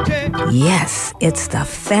 mic check. Yes, it's the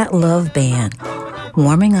Fat Love Band,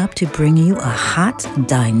 warming up to bring you a hot,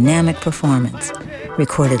 dynamic performance,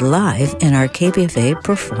 recorded live in our KPFA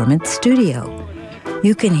Performance Studio.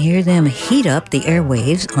 You can hear them heat up the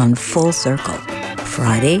airwaves on Full Circle,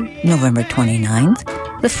 Friday, November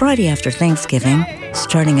 29th, the Friday after Thanksgiving,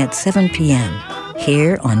 starting at 7 p.m.,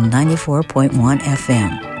 here on 94.1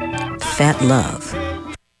 FM. Fat Love.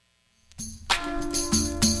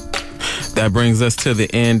 That brings us to the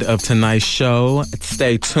end of tonight's show.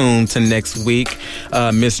 Stay tuned to next week.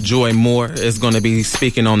 Miss Joy Moore is going to be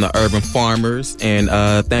speaking on the urban farmers. And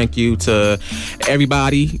thank you to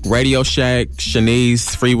everybody, Radio Shack,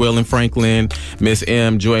 Shanice, Free Will and Franklin, Miss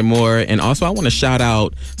M, Joy Moore. And also I want to shout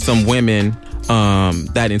out some women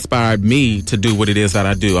that inspired me to do what it is that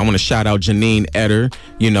I do. I want to shout out Janine Etter.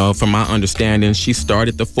 From my understanding, she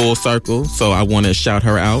started the Full Circle, so I want to shout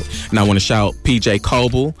her out. And I want to shout PJ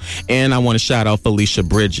Coble, and I want to shout out Felicia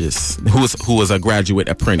Bridges, who was a graduate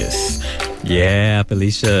apprentice. Yeah,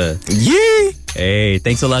 Felicia. Yeah. Hey,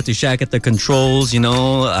 thanks a lot to Shaq at the controls.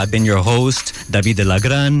 I've been your host, David de la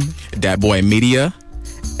Gran. Dat Boy Media.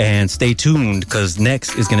 And stay tuned, because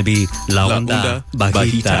next is going to be La Onda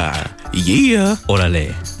Bajita. Yeah.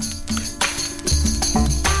 Órale.